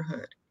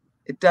neighborhood.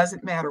 It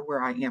doesn't matter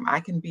where I am. I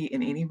can be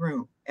in any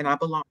room and I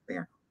belong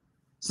there.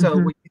 So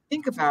when you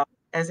think about,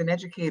 as an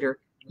educator,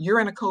 you're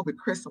in a COVID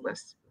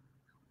chrysalis,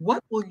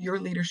 what will your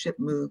leadership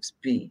moves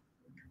be?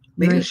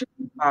 Leadership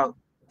is about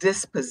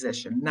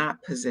disposition,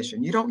 not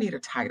position. You don't need a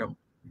title.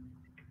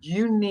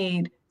 You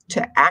need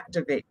to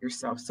activate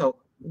yourself. So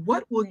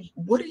what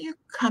are you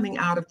coming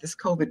out of this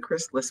COVID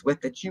chrysalis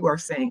with that you are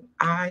saying,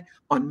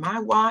 on my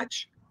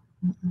watch,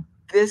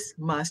 this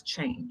must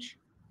change,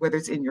 whether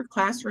it's in your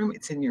classroom,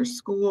 it's in your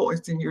school, or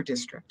it's in your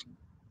district?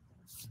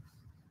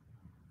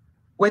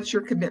 What's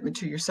your commitment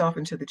to yourself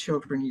and to the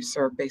children you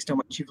serve based on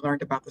what you've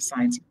learned about the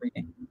science of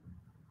reading?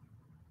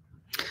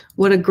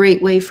 What a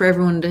great way for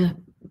everyone to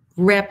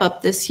wrap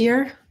up this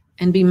year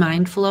and be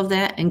mindful of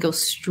that and go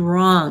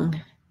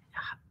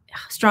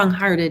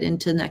strong-hearted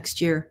into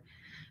next year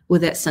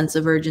with that sense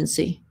of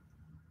urgency.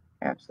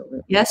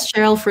 Absolutely. Yes,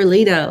 Cheryl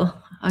Ferlito,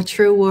 a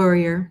true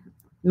warrior.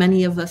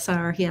 Many of us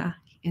are,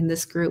 in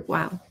this group.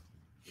 Wow.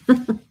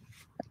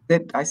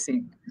 I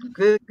see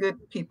good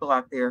people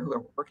out there who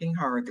are working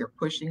hard. They're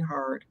pushing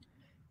hard.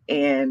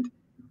 And,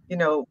 you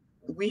know,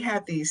 we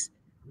have these,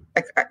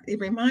 it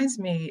reminds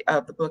me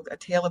of the book, A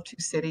Tale of Two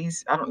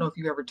Cities. I don't know if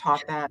you ever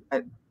taught that,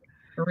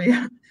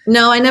 Maria.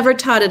 No, I never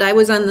taught it. I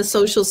was on the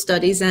social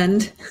studies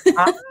end.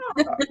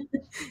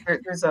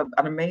 There's an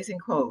amazing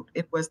quote.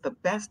 It was the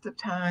best of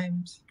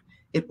times.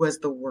 It was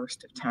the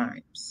worst of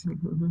times.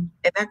 And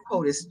that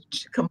quote is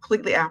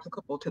completely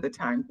applicable to the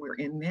time we're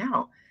in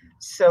now.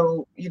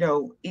 So, you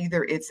know,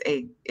 either it's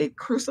a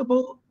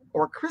crucible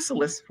or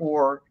chrysalis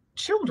for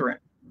children.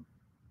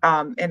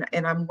 And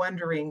I'm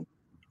wondering,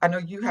 I know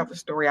you have a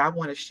story. I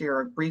want to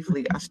share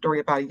briefly a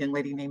story about a young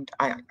lady named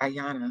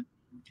Ayana.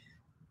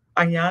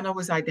 Ayana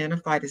was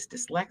identified as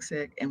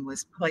dyslexic and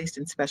was placed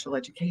in special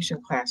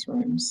education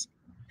classrooms.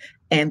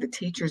 And the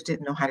teachers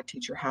didn't know how to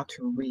teach her how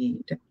to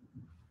read.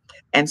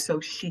 And so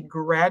she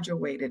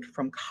graduated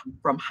from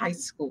high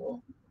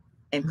school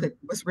and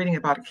was reading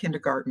about a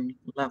kindergarten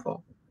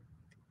level.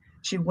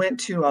 She went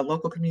to a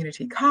local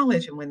community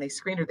college, and when they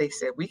screened her, they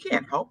said, we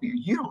can't help you.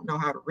 You don't know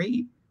how to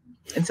read.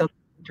 And so they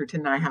sent her to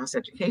Nye House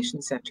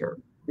Education Center.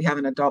 We have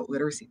an adult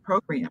literacy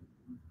program.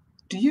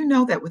 Do you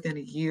know that within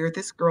a year,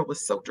 this girl was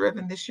so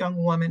driven, this young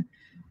woman,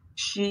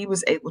 she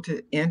was able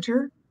to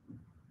enter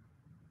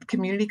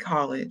community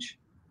college,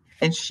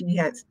 and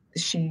she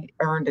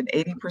earned an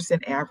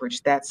 80%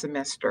 average that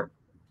semester.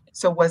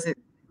 So was it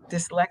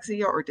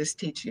dyslexia or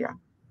dysteachia?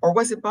 Or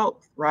was it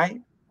both,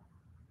 right?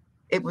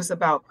 It was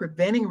about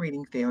preventing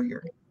reading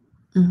failure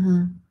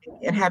and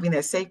having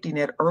that safety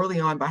net early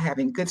on by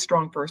having good,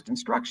 strong first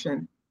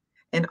instruction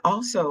and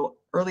also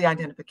early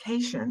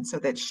identification so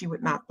that she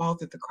would not fall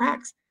through the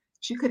cracks.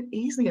 She could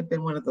easily have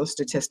been one of those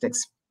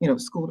statistics, you know,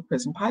 school to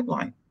prison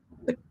pipeline,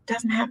 but it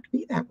doesn't have to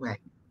be that way.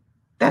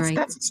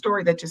 That's a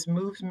story that just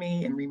moves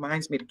me and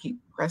reminds me to keep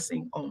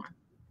pressing on.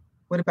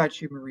 What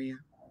about you, Maria?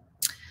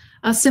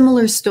 A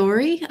similar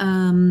story.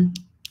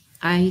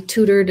 I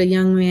tutored a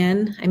young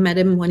man. I met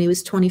him when he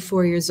was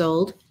 24 years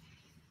old.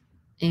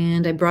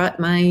 And I brought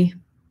we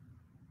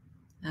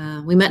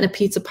met in a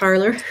pizza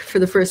parlor for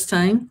the first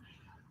time.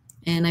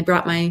 And I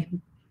brought my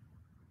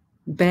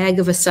bag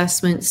of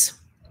assessments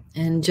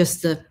and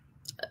just the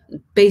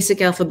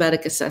basic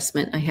alphabetic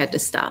assessment. I had to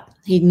stop.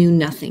 He knew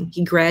nothing.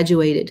 He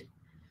graduated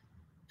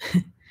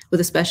with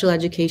a special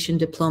education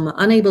diploma,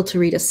 unable to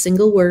read a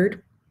single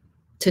word,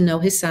 to know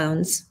his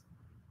sounds.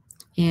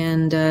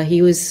 And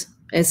he was,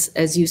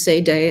 as you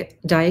say,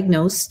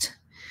 diagnosed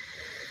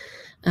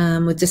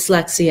with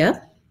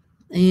dyslexia.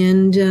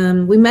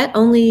 And we met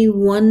only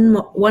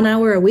one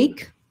hour a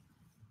week.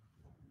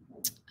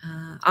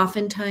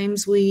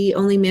 Oftentimes we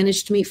only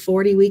managed to meet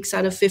 40 weeks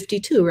out of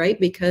 52, right?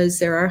 Because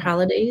there are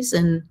holidays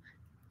and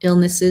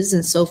illnesses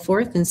and so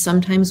forth. And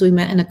sometimes we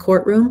met in a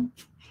courtroom.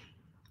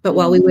 But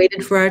while we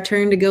waited for our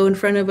turn to go in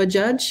front of a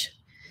judge,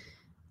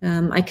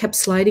 I kept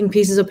sliding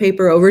pieces of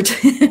paper over to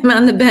him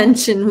on the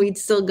bench, and we'd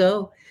still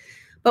go.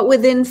 But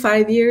within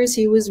 5 years,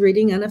 he was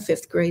reading on a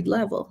 5th grade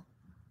level,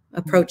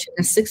 approaching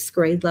a 6th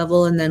grade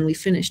level. And then we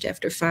finished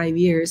after 5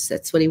 years.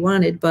 That's what he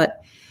wanted.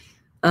 But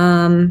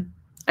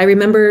I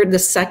remember the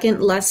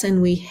second lesson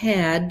we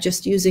had,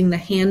 just using the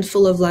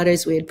handful of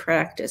letters we had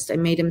practiced. I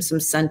made him some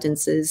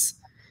sentences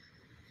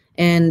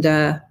and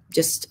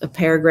just a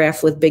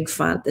paragraph with big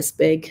font this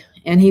big.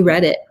 And he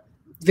read it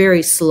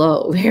very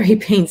slow, very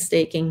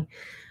painstaking.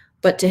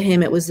 But to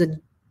him, it was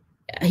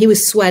he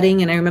was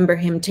sweating. And I remember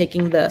him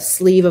taking the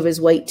sleeve of his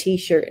white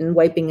t-shirt and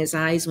wiping his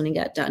eyes when he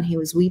got done. He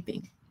was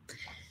weeping.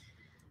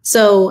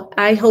 So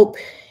I hope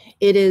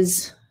it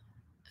is,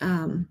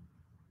 I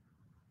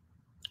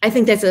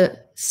think that's a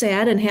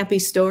sad and happy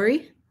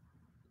story,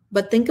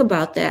 but think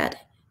about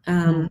that.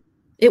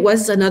 It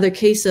was another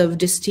case of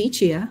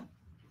dyslexia.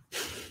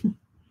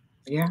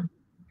 Yeah.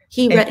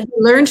 He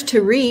learned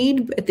to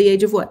read at the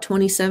age of what,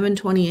 27,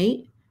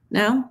 28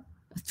 now,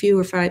 a few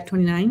or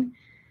 29.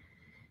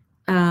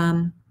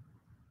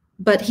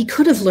 But he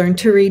could have learned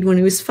to read when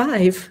he was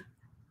 5.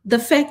 The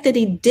fact that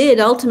he did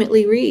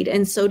ultimately read,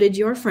 and so did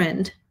your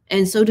friend,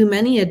 and so do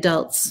many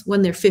adults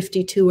when they're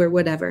 52 or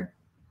whatever.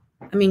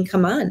 I mean,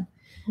 come on.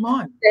 Come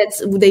on.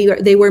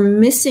 They were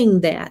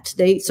missing that.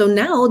 So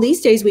now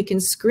these days we can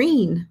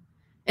screen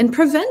and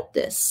prevent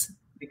this.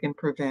 We can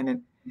prevent it.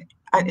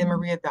 And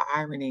Maria, the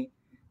irony,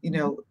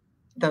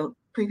 the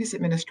previous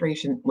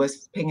administration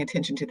was paying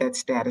attention to that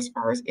stat as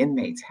far as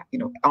inmates,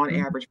 on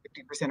average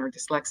 50% are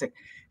dyslexic.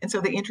 And so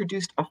they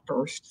introduced a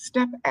First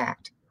Step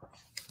Act,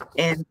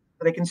 and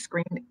they can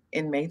screen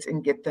inmates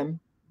and get them,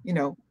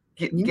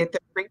 get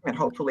them treatment,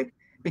 hopefully.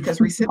 Because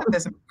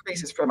recidivism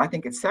increases from, I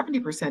think it's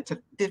 70%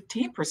 to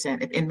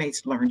 15% if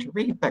inmates learn to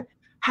read. But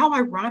how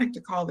ironic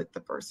to call it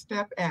the First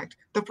Step Act.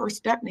 The first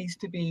step needs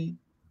to be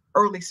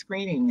early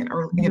screening and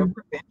early,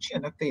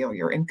 prevention of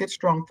failure and good,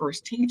 strong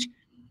first teach.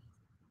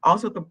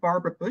 Also, the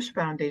Barbara Bush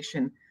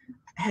Foundation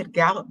had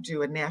Gallup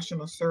do a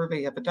national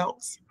survey of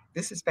adults.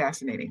 This is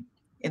fascinating.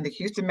 In the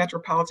Houston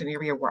metropolitan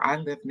area where I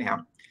live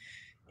now,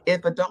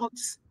 if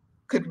adults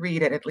could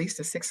read at least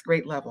a 6th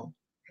grade level,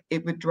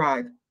 it would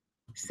drive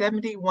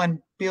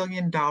 $71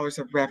 billion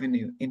of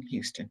revenue in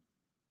Houston.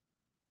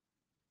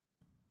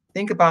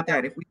 Think about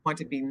that if we want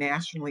to be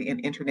nationally and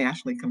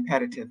internationally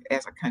competitive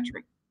as a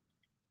country.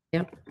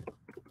 Yep.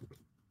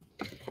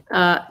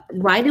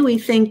 Why do we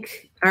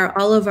think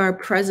all of our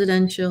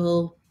presidents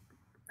and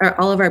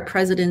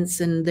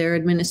their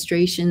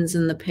administrations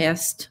in the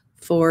past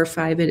 4 or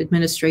 5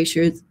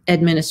 administrations,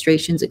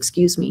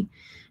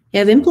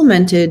 have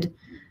implemented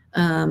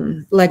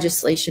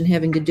legislation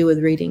having to do with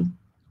reading?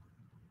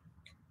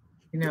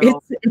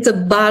 It's a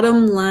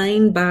bottom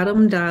line,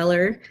 bottom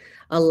dollar,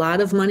 a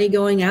lot of money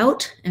going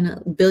out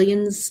and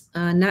billions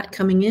not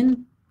coming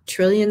in,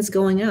 trillions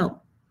going out.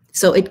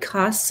 So it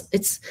costs,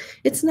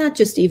 it's not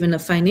just even a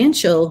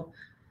financial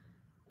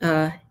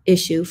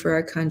issue for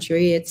our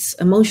country. It's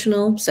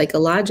emotional,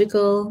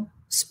 psychological,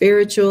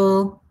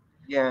 spiritual.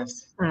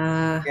 Yes.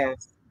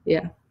 Yes.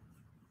 Yeah.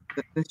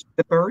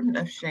 The burden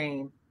of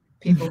shame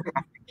people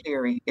have to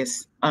carry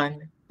is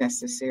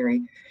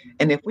unnecessary.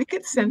 And if we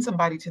could send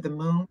somebody to the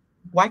moon,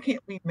 why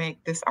can't we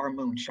make this our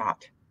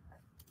moonshot?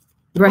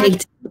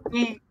 Right.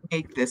 We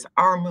make this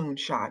our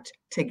moonshot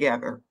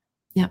together.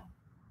 Yeah.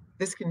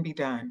 This can be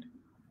done.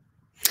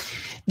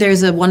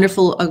 There's a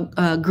wonderful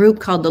group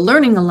called the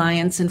Learning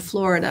Alliance in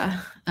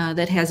Florida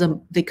that has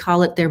they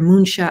call it their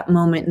moonshot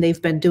moment. And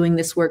they've been doing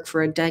this work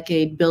for a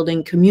decade,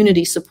 building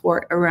community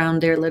support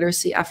around their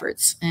literacy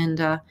efforts.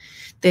 And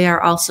they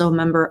are also a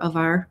member of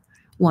our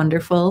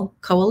wonderful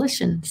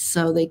coalition.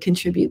 So they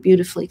contribute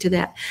beautifully to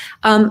that.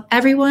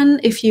 Everyone,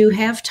 if you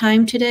have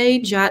time today,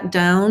 jot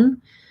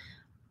down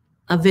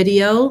a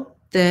video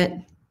that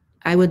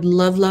I would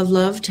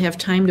love to have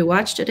time to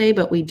watch today,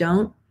 but we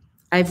don't.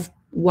 I've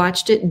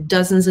watched it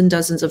dozens and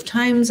dozens of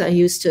times. I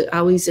used to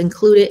always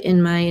include it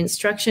in my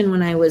instruction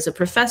when I was a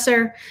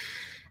professor.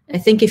 I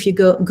think if you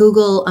go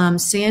Google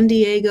San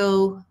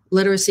Diego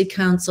Literacy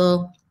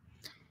Council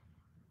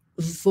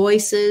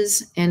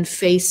voices and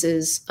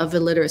faces of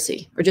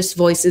illiteracy, or just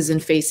voices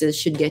and faces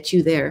should get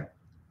you there,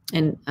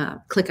 and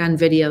click on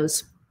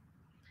videos.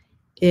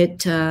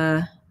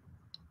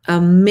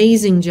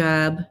 Amazing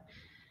job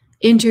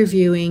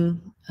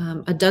interviewing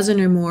a dozen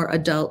or more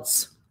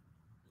adults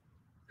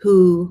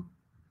who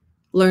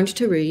learned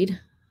to read,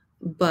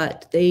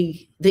 but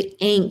the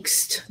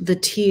angst, the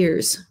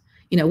tears,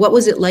 what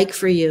was it like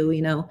for you?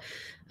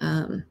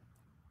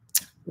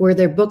 were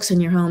there books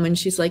in your home? And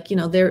she's like,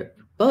 they're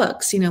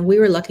books. We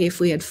were lucky if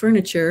we had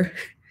furniture.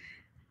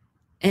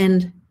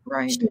 And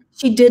Right.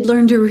 she did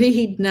learn to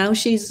read. Now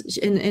she's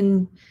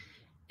and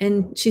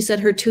she said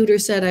her tutor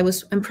said,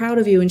 I'm proud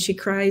of you. And she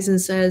cries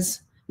and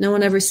says, no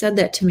one ever said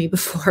that to me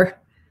before.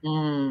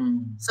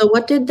 So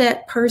what did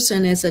that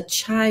person as a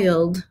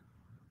child,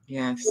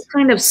 yes, what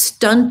kind of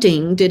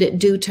stunting did it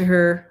do to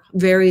her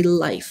very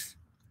life?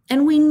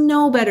 And we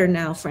know better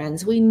now,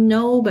 friends. We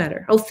know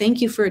better. Oh,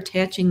 thank you for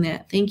attaching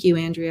that. Thank you,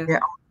 Andrea. Yeah,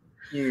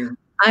 you.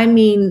 I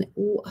mean,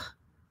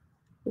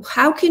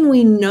 how can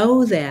we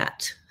know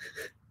that?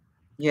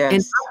 Yes.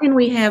 And how can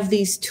we have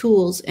these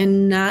tools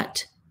and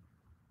not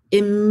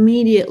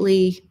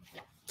immediately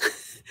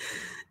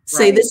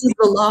say, Right. this is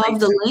the law of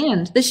the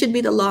land? This should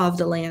be the law of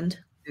the land.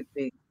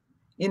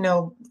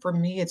 For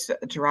me, it's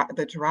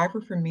the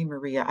driver for me,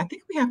 Maria. I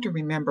think we have to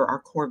remember our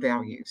core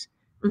values.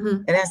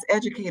 Mm-hmm. And as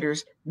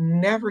educators,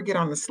 never get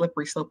on the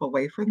slippery slope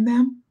away from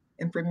them.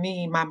 And for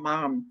me, my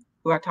mom,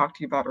 who I talked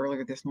to you about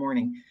earlier this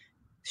morning,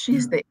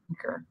 she's the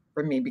anchor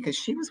for me because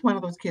she was one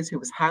of those kids who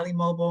was highly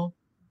mobile.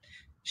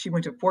 She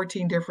went to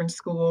 14 different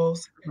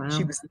schools. Wow.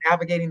 She was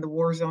navigating the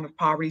war zone of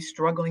poverty,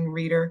 struggling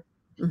reader.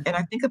 Mm-hmm. And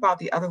I think about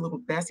the other little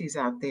Bessies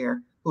out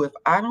there who, if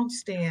I don't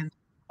stand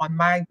on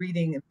my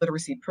reading and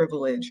literacy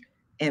privilege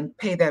and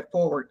pay that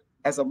forward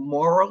as a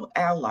moral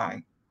ally,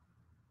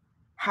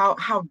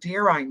 how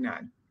dare I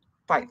not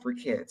fight for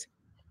kids?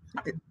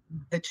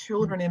 The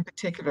children in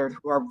particular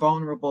who are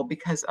vulnerable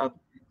because of,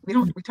 we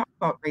talk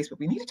about race, but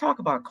we need to talk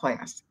about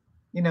class.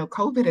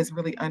 COVID has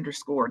really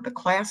underscored the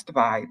class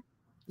divide.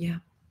 Yeah.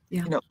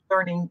 Yeah.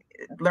 Trying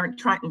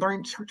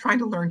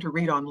to learn to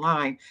read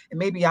online. And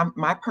maybe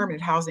my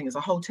permanent housing is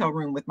a hotel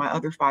room with my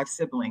other 5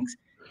 siblings,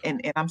 and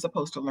I'm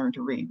supposed to learn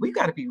to read. We've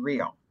got to be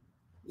real.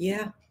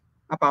 Yeah.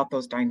 About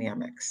those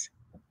dynamics.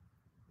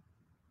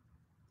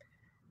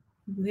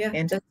 Yeah.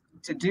 And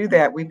to do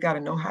that, we've got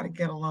to know how to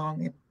get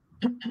along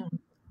and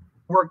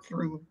work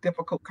through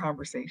difficult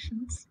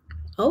conversations.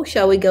 Oh,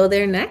 shall we go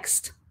there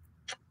next?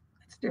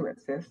 Let's do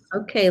it, sis.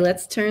 Okay,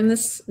 let's turn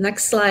this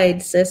next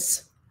slide,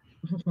 sis.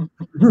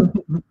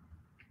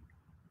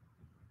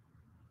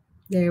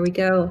 There we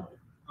go.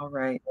 All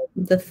right.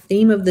 The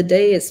theme of the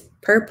day is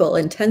purple,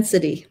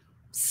 intensity.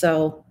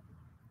 So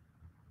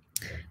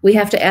we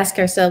have to ask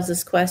ourselves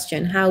this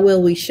question: how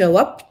will we show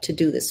up to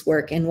do this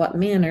work? In what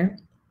manner?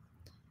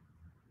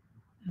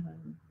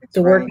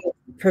 The work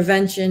of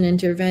prevention,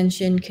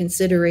 intervention,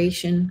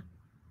 consideration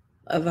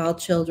of all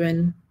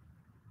children,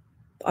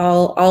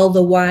 all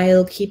the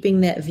while keeping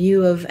that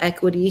view of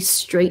equity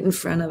straight in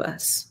front of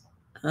us.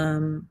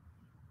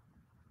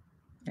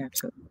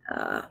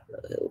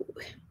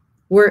 Absolutely.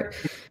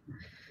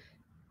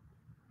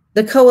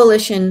 The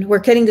coalition, we're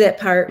getting to that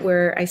part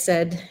where I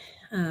said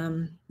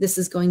this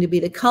is going to be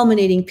the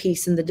culminating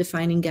piece in the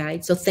defining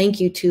guide. So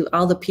thank you to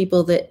all the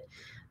people that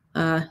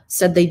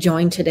said they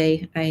joined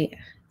today.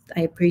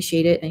 I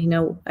appreciate it.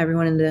 And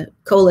everyone in the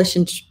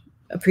coalition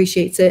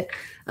appreciates it.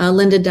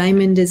 Linda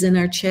Diamond is in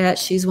our chat.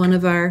 She's one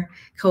of our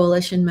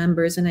coalition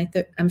members, and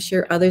I'm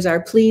sure others are.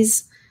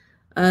 Please,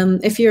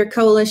 if you're a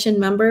coalition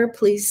member,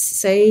 please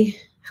say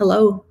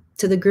hello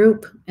to the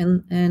group,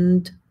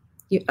 and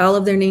all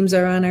of their names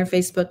are on our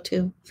Facebook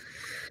too,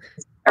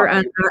 or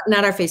on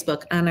not our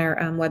Facebook, on our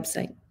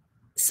website.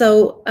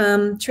 So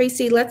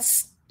Tracy,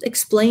 let's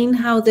explain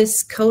how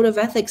this code of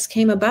ethics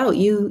came about.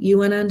 You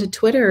went onto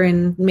Twitter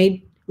and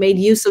made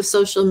use of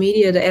social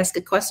media to ask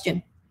a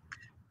question.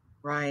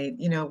 Right.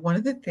 One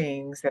of the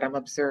things that I'm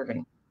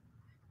observing,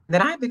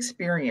 that I've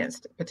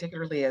experienced,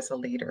 particularly as a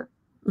leader,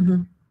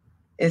 mm-hmm.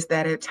 is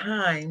that at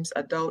times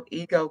adult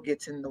ego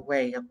gets in the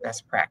way of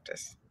best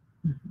practice.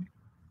 Mm-hmm.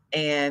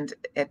 And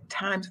at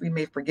times we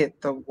may forget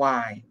the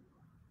why.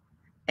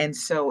 And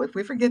so if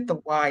we forget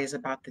the why is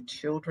about the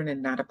children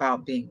and not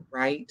about being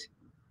right,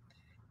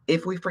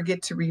 if we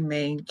forget to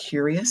remain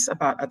curious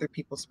about other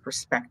people's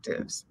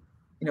perspectives.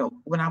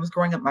 When I was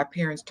growing up, my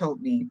parents told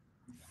me,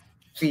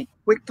 be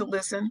quick to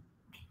listen,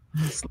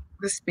 slow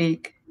to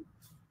speak,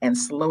 and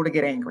slow to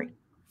get angry.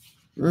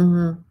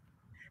 Mm-hmm.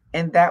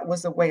 And that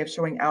was a way of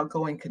showing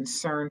outgoing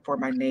concern for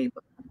my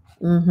neighbor.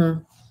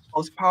 Mm-hmm.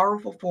 Most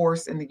powerful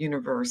force in the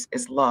universe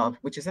is love,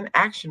 which is an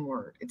action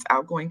word. It's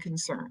outgoing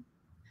concern.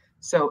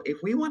 So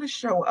if we want to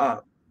show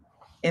up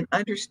and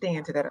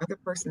understand to that other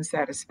person's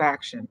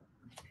satisfaction,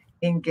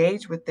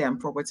 engage with them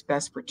for what's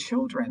best for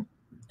children,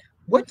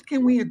 what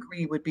can we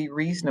agree would be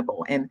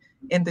reasonable? And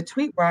in the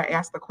tweet where I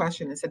asked the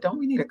question and said, don't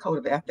we need a code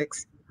of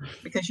ethics?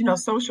 Because,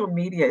 social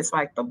media is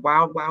like the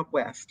wild, wild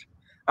west.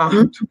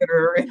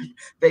 Twitter and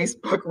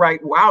Facebook,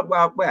 right? Wild,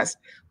 wild west.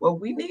 Well,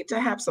 we need to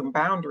have some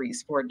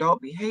boundaries for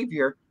adult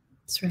behavior.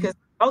 That's right. Because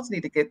adults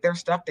need to get their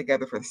stuff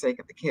together for the sake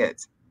of the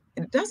kids.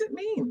 And it doesn't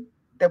mean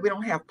that we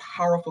don't have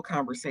powerful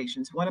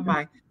conversations. One of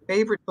my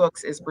favorite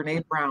books is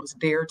Brene Brown's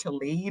Dare to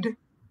Lead.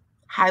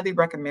 Highly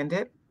recommend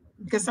it,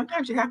 because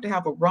sometimes you have to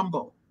have a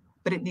rumble,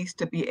 but it needs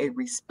to be a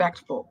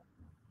respectful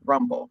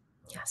rumble.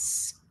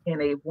 Yes.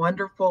 And a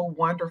wonderful,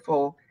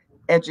 wonderful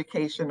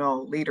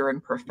educational leader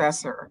and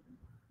professor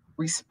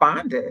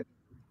responded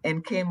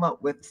and came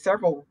up with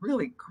several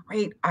really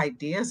great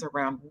ideas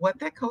around what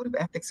that code of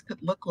ethics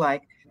could look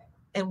like.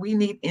 And we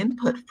need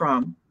input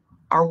from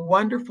our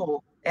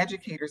wonderful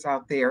educators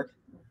out there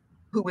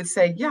who would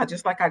say, yeah,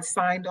 just like I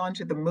signed on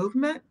to the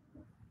movement,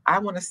 I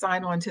want to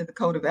sign on to the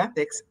code of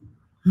ethics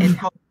and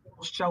help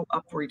people show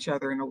up for each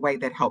other in a way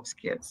that helps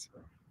kids.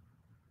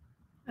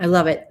 I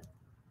love it.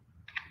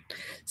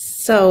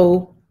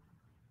 So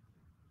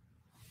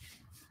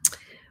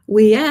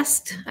we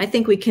asked, I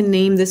think we can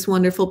name this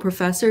wonderful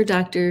professor,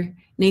 Dr.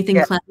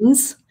 Nathan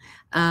Clemens.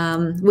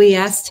 We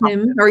asked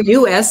him, or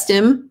you asked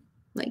him,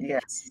 like,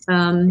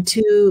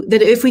 that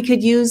if we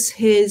could use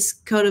his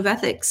code of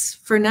ethics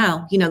for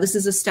now. You know, this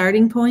is a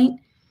starting point.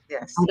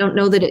 Yes. I don't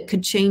know that it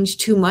could change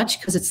too much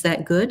because it's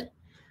that good.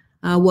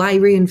 Why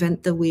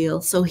reinvent the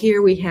wheel? So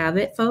here we have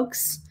it,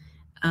 folks.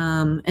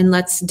 And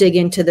let's dig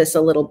into this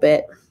a little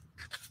bit.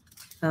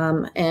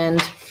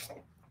 And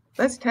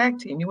let's tag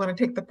team. You want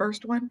to take the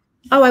first one?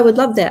 Oh, I would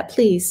love that,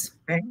 please.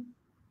 Okay.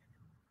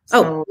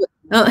 So,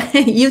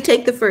 you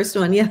take the first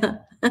one, yeah.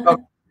 Okay,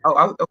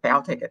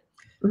 I'll take it.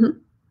 Mm-hmm.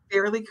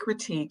 Fairly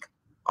critique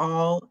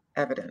all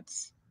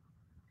evidence.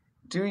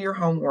 Do your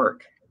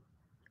homework.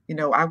 You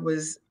know, I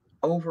was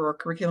over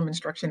curriculum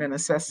instruction and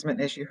assessment,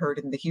 as you heard,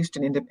 in the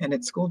Houston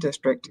Independent School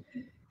District,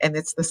 and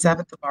it's the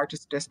 7th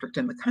largest district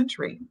in the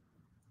country.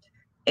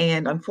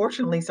 And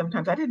unfortunately,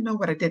 sometimes I didn't know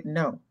what I didn't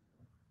know.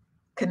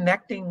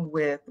 Connecting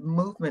with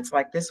movements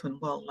like this one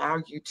will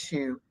allow you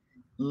to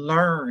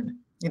learn.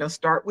 You know,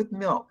 start with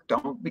milk.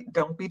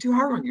 Don't be too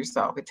hard on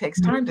yourself. It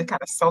takes time to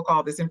kind of soak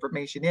all this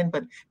information in,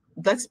 but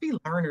let's be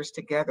learners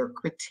together,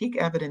 critique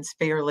evidence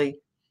fairly.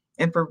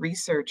 And for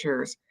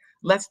researchers,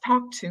 let's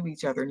talk to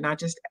each other, not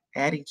just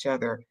at each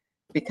other,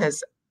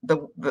 because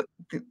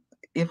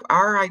if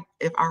our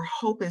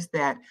hope is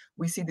that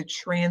we see the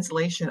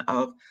translation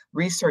of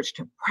research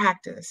to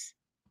practice,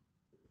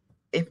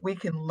 if we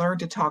can learn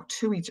to talk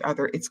to each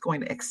other, it's going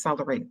to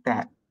accelerate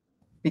that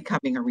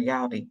becoming a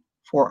reality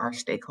for our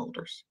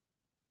stakeholders.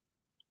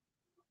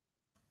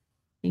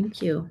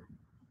 Thank you.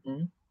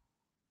 Mm-hmm.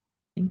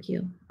 Thank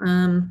you.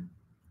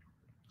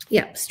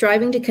 Yeah,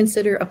 striving to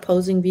consider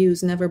opposing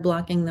views, never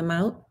blocking them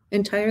out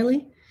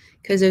entirely,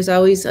 because there's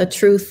always a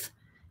truth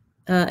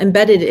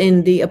embedded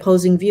in the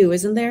opposing view,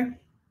 isn't there?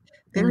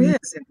 There is,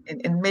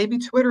 and maybe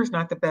Twitter is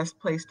not the best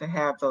place to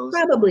have those.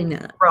 Probably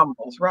not.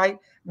 Rumbles, right?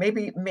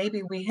 Maybe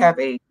we have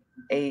a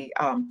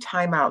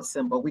timeout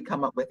symbol we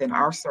come up with in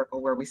our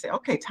circle where we say,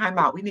 okay,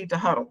 timeout, we need to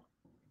huddle.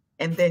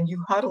 And then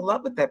you huddle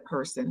up with that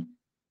person,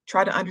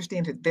 try to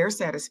understand to their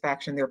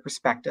satisfaction, their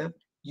perspective.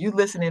 You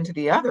listen into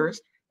the others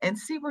and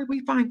see where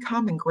we find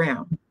common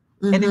ground.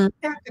 Mm-hmm. And if we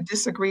have to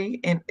disagree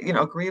and, you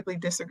know, agreeably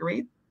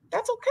disagree,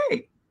 that's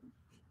okay.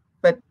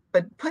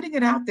 But putting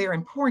it out there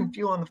and pouring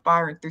fuel on the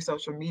fire through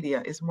social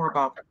media is more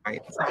about the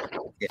right. It's not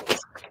what it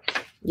is.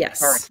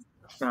 Yes. Right.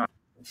 It's not.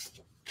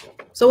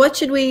 So what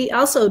should we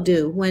also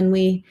do when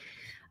we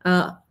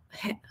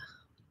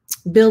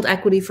build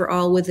equity for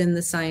all within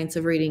the science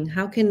of reading?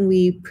 How can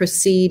we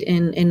proceed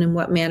and in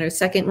what manner?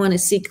 Second one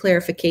is seek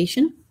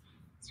clarification.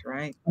 That's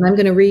right. And I'm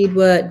going to read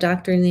what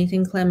Dr.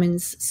 Nathan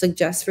Clemens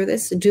suggests for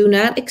this. Do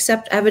not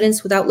accept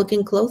evidence without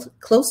looking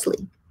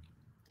closely.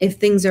 If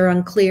things are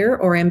unclear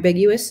or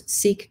ambiguous,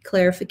 seek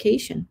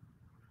clarification.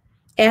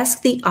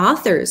 Ask the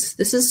authors.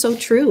 This is so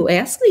true.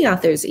 Ask the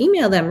authors.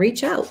 Email them.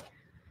 Reach out.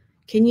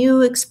 Can you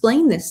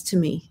explain this to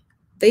me?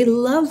 They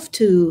love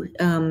to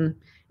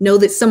know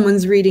that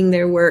someone's reading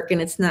their work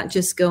and it's not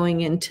just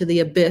going into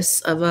the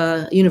abyss of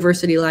a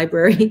university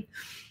library.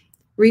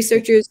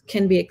 Researchers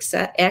can be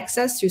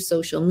accessed through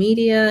social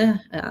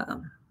media,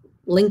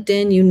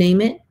 LinkedIn, you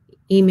name it.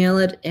 Email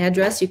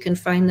address, you can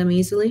find them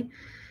easily.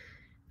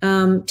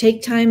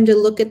 Take time to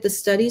look at the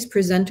studies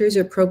presenters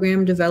or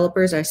program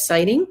developers are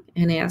citing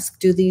and ask,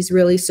 do these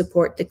really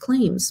support the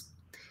claims?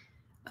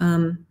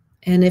 And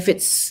if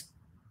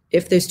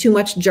there's too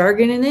much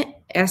jargon in it,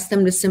 ask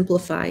them to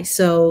simplify.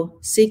 So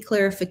seek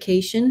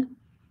clarification.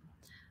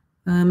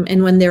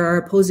 And when there are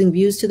opposing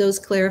views to those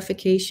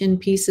clarification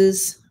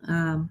pieces,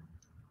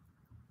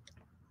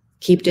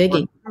 keep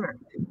digging.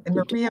 And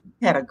Maria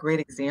had a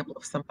great example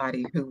of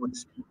somebody who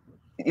was,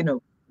 you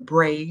know,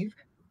 brave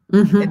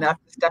enough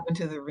to step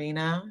into the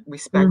arena,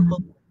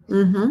 respectful.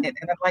 And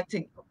I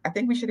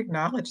think we should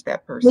acknowledge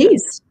that person.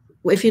 Please,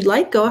 if you'd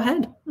like, go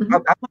ahead. I'd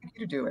like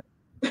you to do it.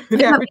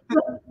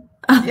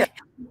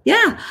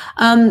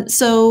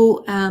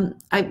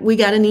 We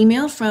got an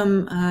email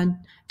from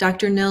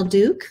Dr. Nell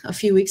Duke a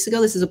few weeks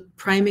ago. This is a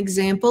prime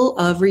example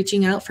of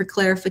reaching out for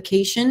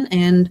clarification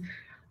and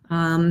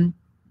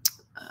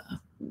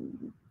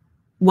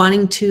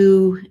wanting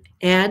to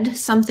add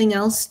something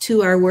else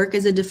to our work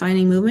as a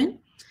defining movement.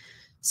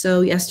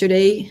 So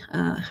yesterday,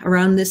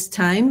 around this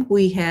time,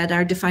 we had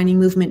our defining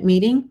movement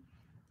meeting.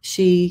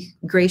 She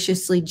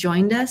graciously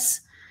joined us,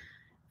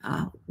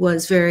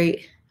 was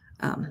very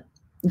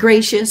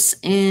gracious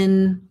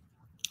in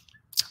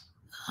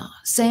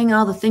saying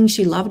all the things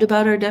she loved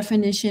about our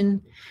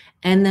definition,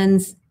 and then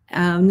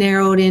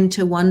narrowed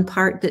into one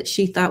part that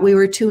she thought we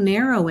were too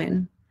narrow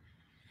in.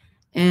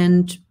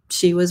 And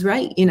she was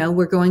right. You know,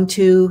 we're going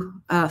to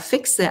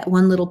fix that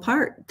one little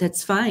part.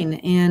 That's fine.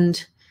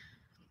 And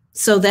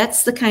so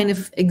that's the kind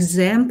of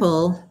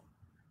example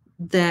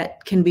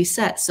that can be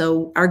set.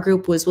 So our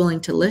group was willing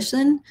to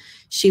listen.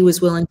 She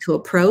was willing to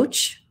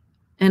approach,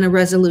 and a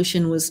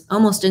resolution was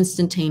almost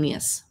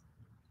instantaneous.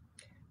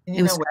 And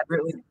you know what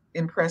really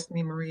impressed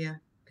me,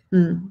 Maria?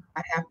 Mm.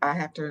 I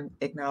have to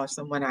acknowledge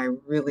someone I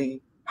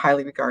really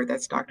highly regard.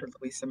 That's Dr.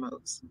 Louisa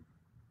Moats.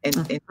 And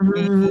she,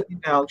 you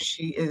know,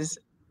 she is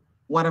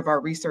one of our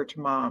research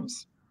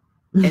moms.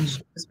 And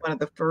she was one of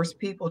the first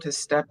people to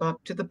step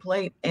up to the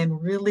plate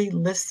and really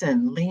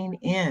listen, lean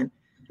in.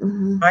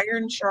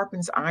 Iron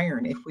sharpens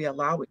iron if we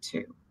allow it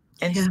to.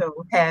 And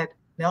so had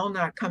Nell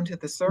not come to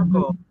the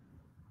circle,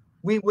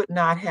 we would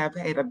not have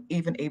had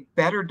even a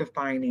better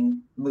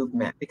defining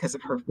movement because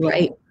of her feet.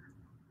 Right.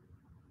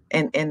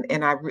 And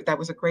that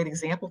was a great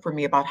example for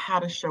me about how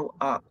to show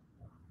up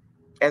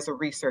as a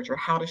researcher,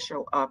 how to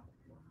show up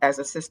as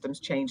a systems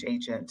change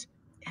agent,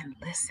 and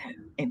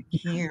listen and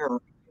hear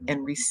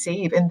and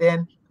receive. And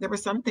then there were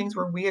some things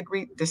where we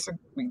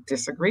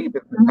disagree,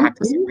 but not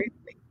disagree.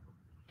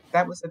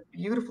 That was a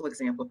beautiful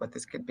example of what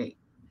this could be.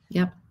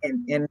 Yep.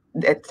 And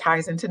it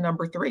ties into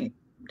number 3,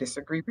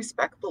 disagree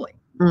respectfully.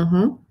 We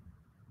don't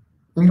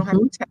have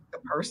to attack the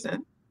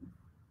person.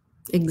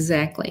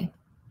 Exactly.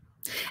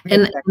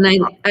 And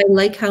I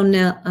like how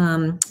now,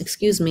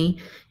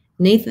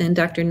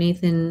 Dr.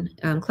 Nathan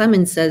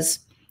Clemens says,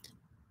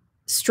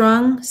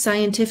 strong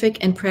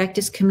scientific and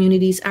practice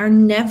communities are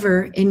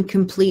never in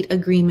complete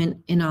agreement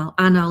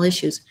on all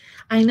issues.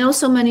 I know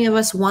so many of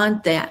us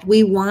want that.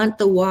 We want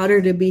the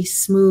water to be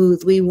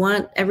smooth. We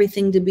want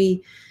everything to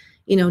be,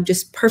 you know,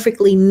 just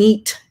perfectly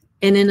neat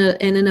and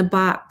in a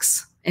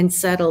box and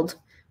settled.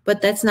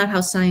 But that's not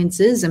how science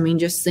is. I mean,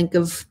 just think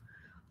of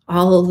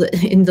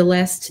in the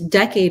last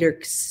decade or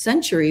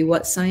century,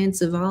 what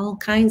science of all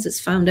kinds has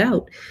found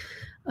out.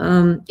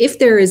 If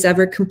there is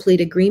ever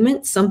complete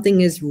agreement,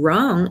 something is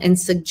wrong and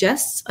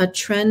suggests a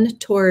trend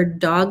toward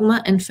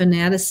dogma and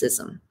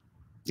fanaticism.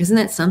 Isn't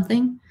that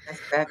something?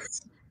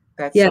 That's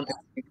something to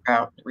think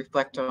about,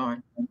 reflect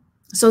on.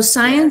 So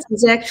science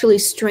is actually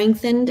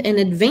strengthened and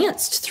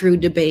advanced through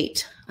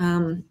debate.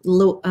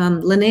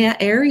 Linnea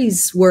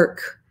Airey's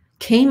work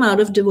came out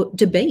of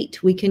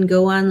debate. We can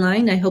go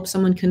online. I hope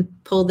someone can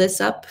pull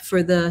this up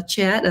for the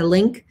chat, a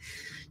link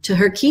to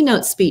her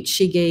keynote speech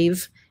she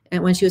gave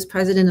when she was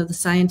president of the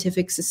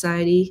Scientific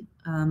Society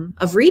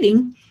of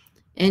Reading.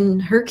 And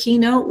her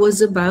keynote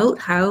was about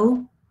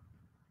how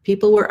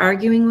people were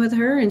arguing with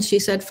her, and she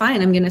said,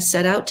 fine, I'm going to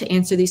set out to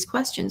answer these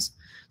questions.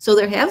 So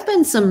there have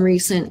been some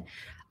recent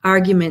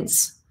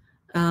arguments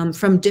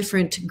from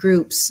different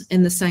groups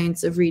in the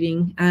science of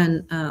reading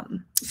on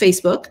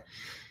Facebook.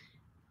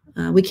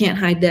 We can't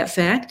hide that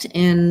fact.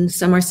 And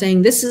some are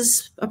saying this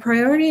is a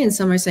priority, and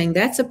some are saying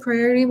that's a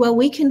priority. Well,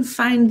 we can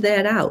find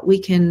that out. We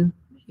can,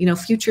 you know,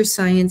 future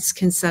science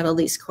can settle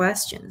these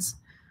questions.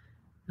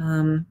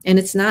 And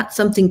it's not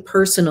something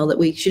personal that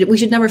we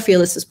should never feel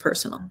this is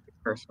personal.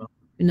 Personal.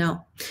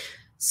 No.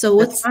 So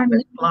what's the time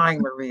is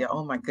flying, Maria?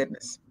 Oh my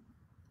goodness.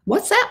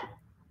 What's that?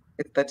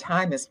 The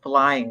time is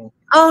flying.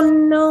 Oh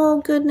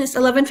no, goodness.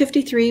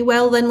 11:53.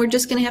 Well, then we're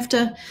just going to have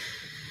to.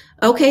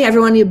 Okay,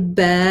 everyone, you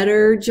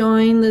better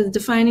join the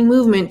defining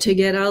movement to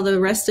get all the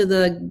rest of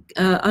the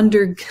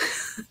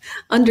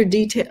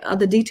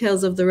the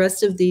details of the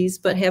rest of these,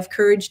 but have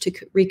courage to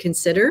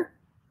reconsider.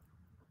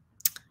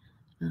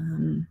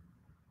 And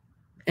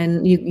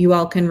you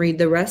all can read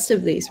the rest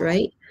of these,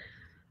 right?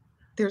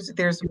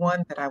 There's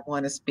one that I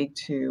want to speak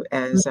to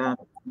as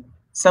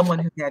someone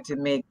who had to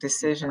make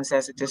decisions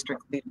as a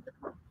district leader.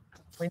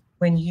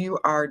 When you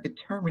are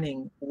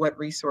determining what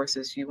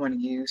resources you want to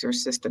use or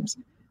systems,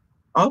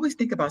 always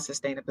think about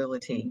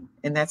sustainability,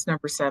 and that's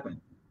number 7.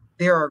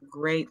 There are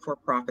great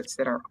for-profits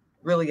that are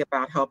really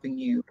about helping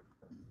you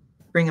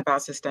bring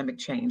about systemic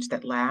change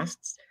that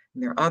lasts.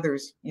 And there are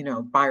others, you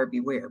know, buyer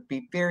beware.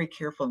 Be very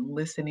careful and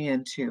listen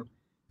in to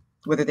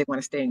whether they want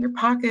to stay in your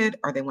pocket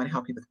or they want to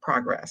help you with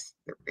progress.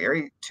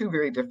 They're two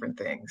very different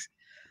things.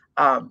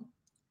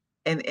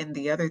 And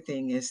the other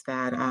thing is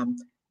that,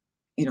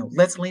 you know,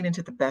 let's lean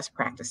into the best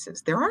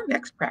practices. There are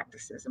next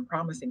practices and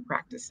promising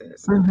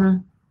practices.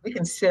 We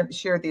can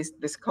share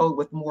this code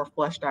with more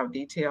fleshed out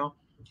detail,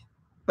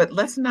 but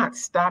let's not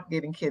stop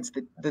giving kids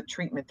the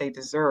treatment they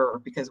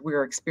deserve because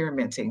we're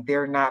experimenting.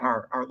 They're not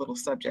our little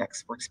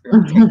subjects for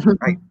experimentation,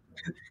 right?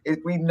 If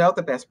we know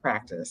the best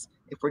practice,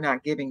 if we're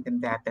not giving them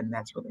that, then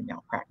that's really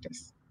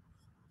malpractice.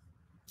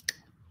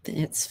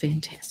 That's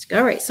fantastic.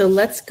 All right, so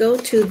let's go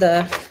to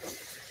the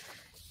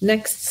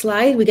next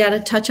slide. We got to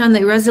touch on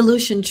the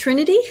resolution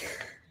trinity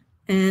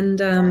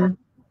and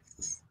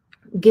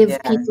give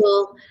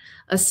people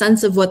a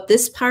sense of what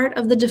this part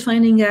of the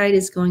defining guide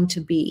is going to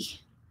be.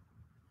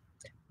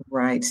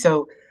 Right.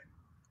 So,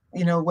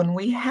 you know, when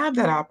we have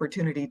that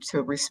opportunity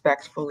to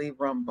respectfully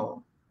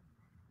rumble,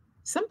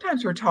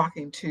 sometimes we're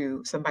talking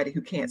to somebody who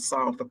can't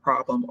solve the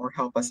problem or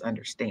help us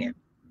understand.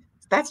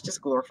 That's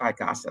just glorified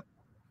gossip.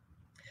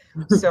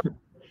 So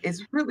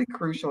it's really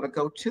crucial to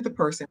go to the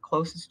person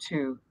closest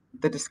to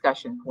the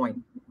discussion point,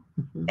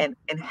 and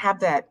have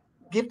that,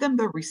 give them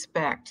the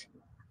respect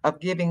of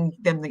giving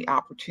them the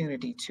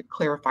opportunity to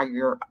clarify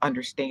your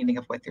understanding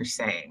of what they're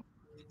saying.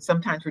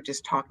 Sometimes we're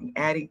just talking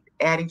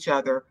at each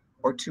other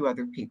or to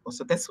other people.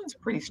 So this one's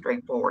pretty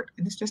straightforward.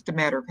 And it's just a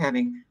matter of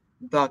having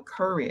the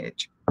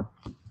courage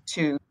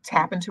to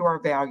tap into our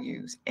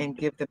values and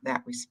give them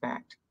that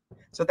respect.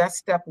 So that's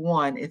step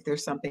one if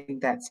there's something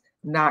that's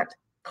not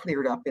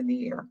cleared up in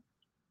the air.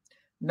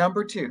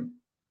 Number two,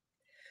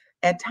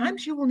 at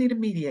times you will need a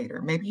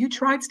mediator. Maybe you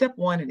tried step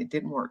one and it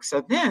didn't work.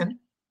 So then,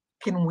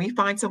 can we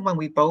find someone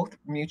we both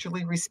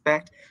mutually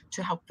respect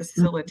to help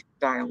facilitate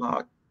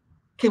dialogue?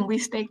 Can we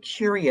stay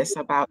curious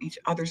about each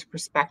other's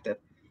perspective?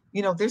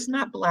 You know, there's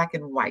not black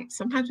and white.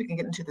 Sometimes we can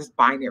get into this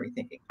binary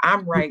thinking.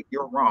 I'm right,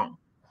 you're wrong.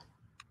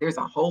 There's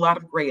a whole lot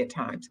of gray at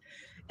times.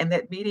 And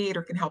that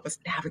mediator can help us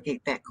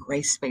navigate that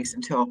gray space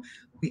until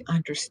we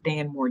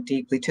understand more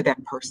deeply to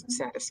that person's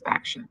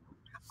satisfaction.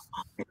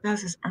 All it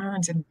does is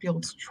earns and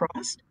builds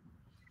trust.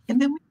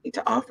 And then we need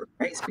to offer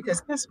grace,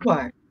 because guess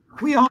what?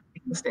 We all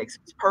make mistakes.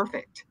 It's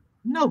perfect.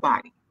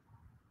 Nobody.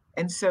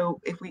 And so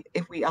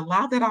if we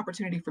allow that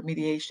opportunity for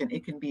mediation,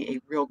 it can be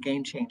a real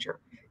game changer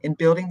in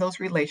building those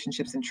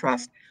relationships and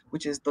trust,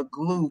 which is the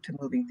glue to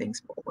moving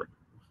things forward.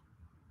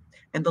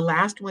 And the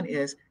last one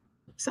is,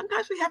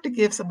 sometimes we have to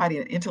give somebody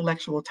an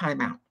intellectual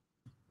timeout.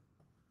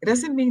 It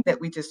doesn't mean that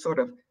we just sort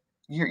of,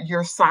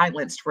 you're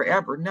silenced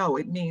forever. No,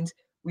 it means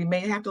we may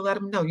have to let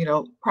them know, you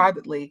know,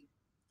 privately,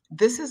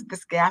 this is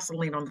this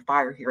gasoline on the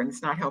fire here, and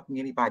it's not helping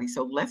anybody.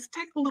 So let's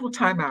take a little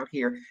time out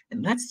here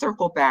and let's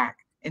circle back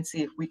and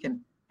see if we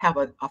can have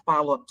a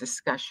follow-up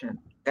discussion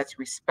that's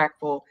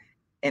respectful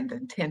and the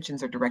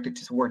intentions are directed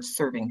towards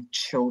serving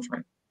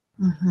children.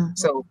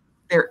 So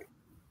the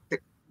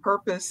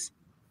purpose,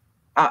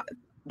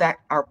 that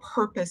our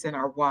purpose and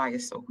our why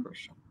is so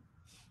crucial.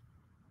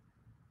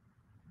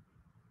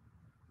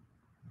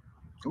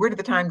 Where did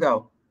the time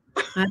go?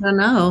 I don't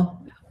know.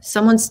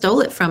 Someone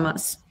stole it from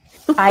us.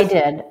 I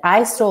did.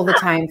 I stole the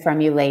time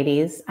from you,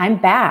 ladies. I'm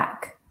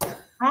back.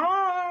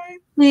 Hi.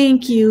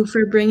 Thank you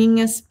for bringing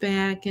us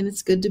back, and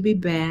it's good to be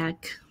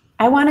back.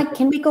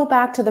 Can we go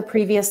back to the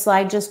previous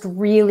slide just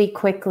really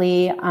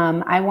quickly?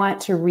 I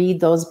want to read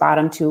those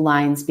bottom two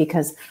lines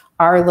because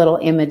our little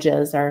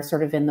images are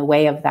sort of in the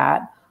way of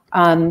that.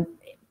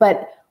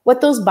 But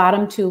what those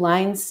bottom two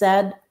lines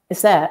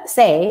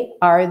say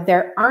are,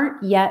 there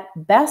aren't yet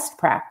best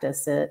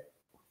practices.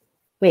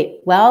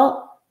 Wait,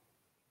 what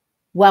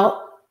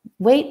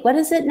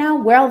is it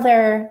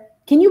now?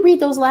 Can you read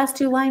those last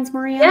two lines,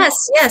 Maria?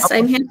 Yes,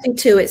 I'm happy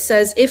to. It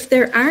says, if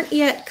there aren't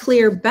yet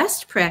clear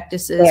best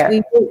practices,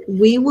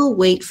 we will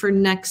wait for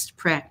next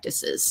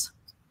practices.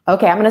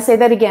 Okay, I'm going to say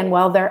that again.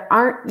 Well, there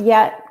aren't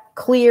yet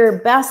clear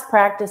best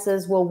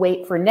practices, we'll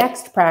wait for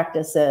next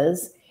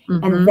practices.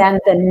 And then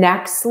the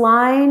next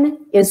line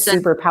is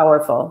super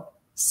powerful.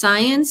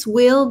 Science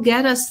will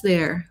get us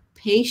there.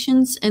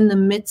 Patience in the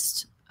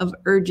midst of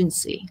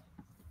urgency.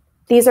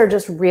 These are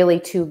just really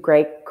two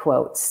great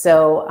quotes.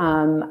 So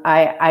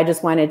I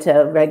just wanted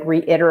to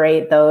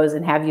reiterate those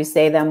and have you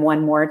say them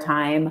one more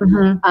time.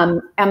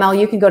 ML,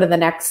 you can go to the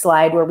next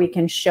slide where we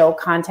can show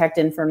contact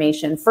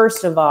information.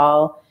 First of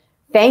all,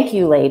 thank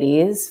you,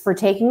 ladies, for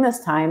taking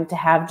this time to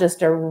have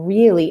just a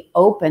really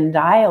open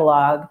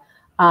dialogue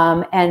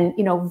and,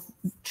 you know,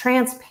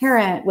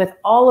 transparent with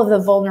all of the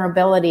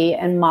vulnerability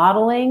and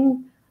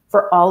modeling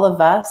for all of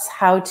us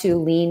how to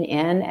lean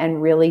in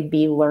and really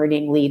be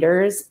learning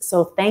leaders.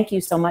 So thank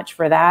you so much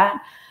for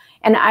that.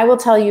 And I will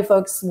tell you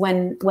folks,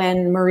 when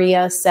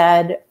Maria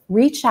said,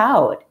 reach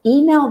out,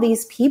 email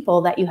these people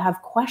that you have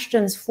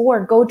questions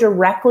for, go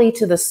directly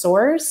to the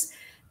source,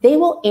 they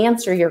will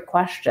answer your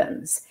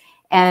questions.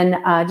 And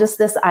just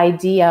this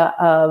idea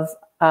of,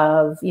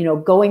 you know,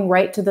 going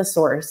right to the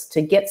source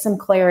to get some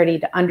clarity,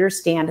 to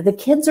understand the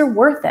kids are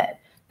worth it.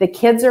 The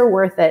kids are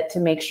worth it to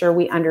make sure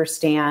we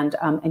understand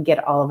and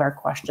get all of our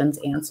questions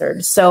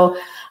answered. So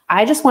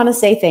I just want to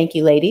say thank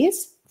you,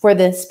 ladies, for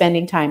this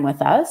spending time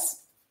with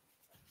us.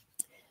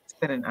 It's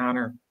been an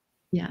honor.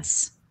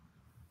 Yes.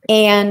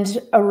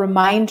 And a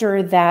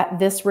reminder that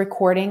this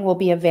recording will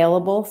be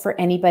available for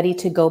anybody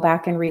to go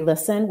back and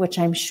re-listen, which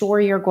I'm sure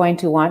you're going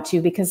to want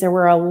to, because there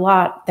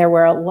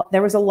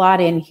was a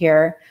lot in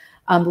here.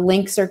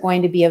 Links are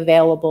going to be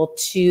available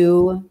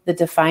to the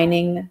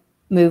Defining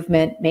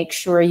Movement. Make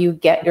sure you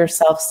get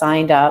yourself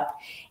signed up.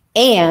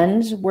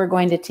 And we're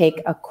going to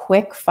take a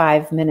quick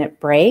 5-minute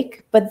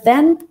break, but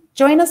then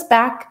join us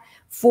back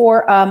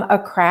for a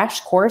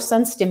crash course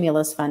on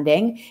stimulus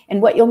funding.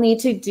 And what you'll need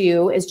to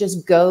do is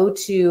just go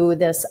to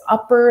this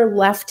upper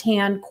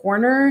left-hand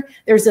corner.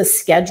 There's a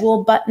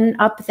schedule button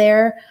up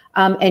there,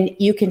 and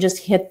you can just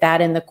hit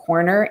that in the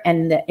corner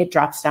and it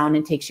drops down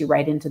and takes you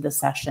right into the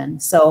session.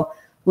 So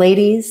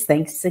ladies,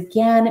 thanks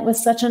again. It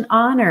was such an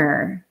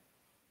honor.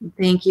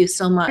 Thank you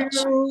so much.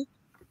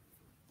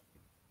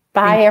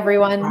 Bye,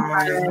 everyone.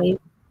 Bye. Bye.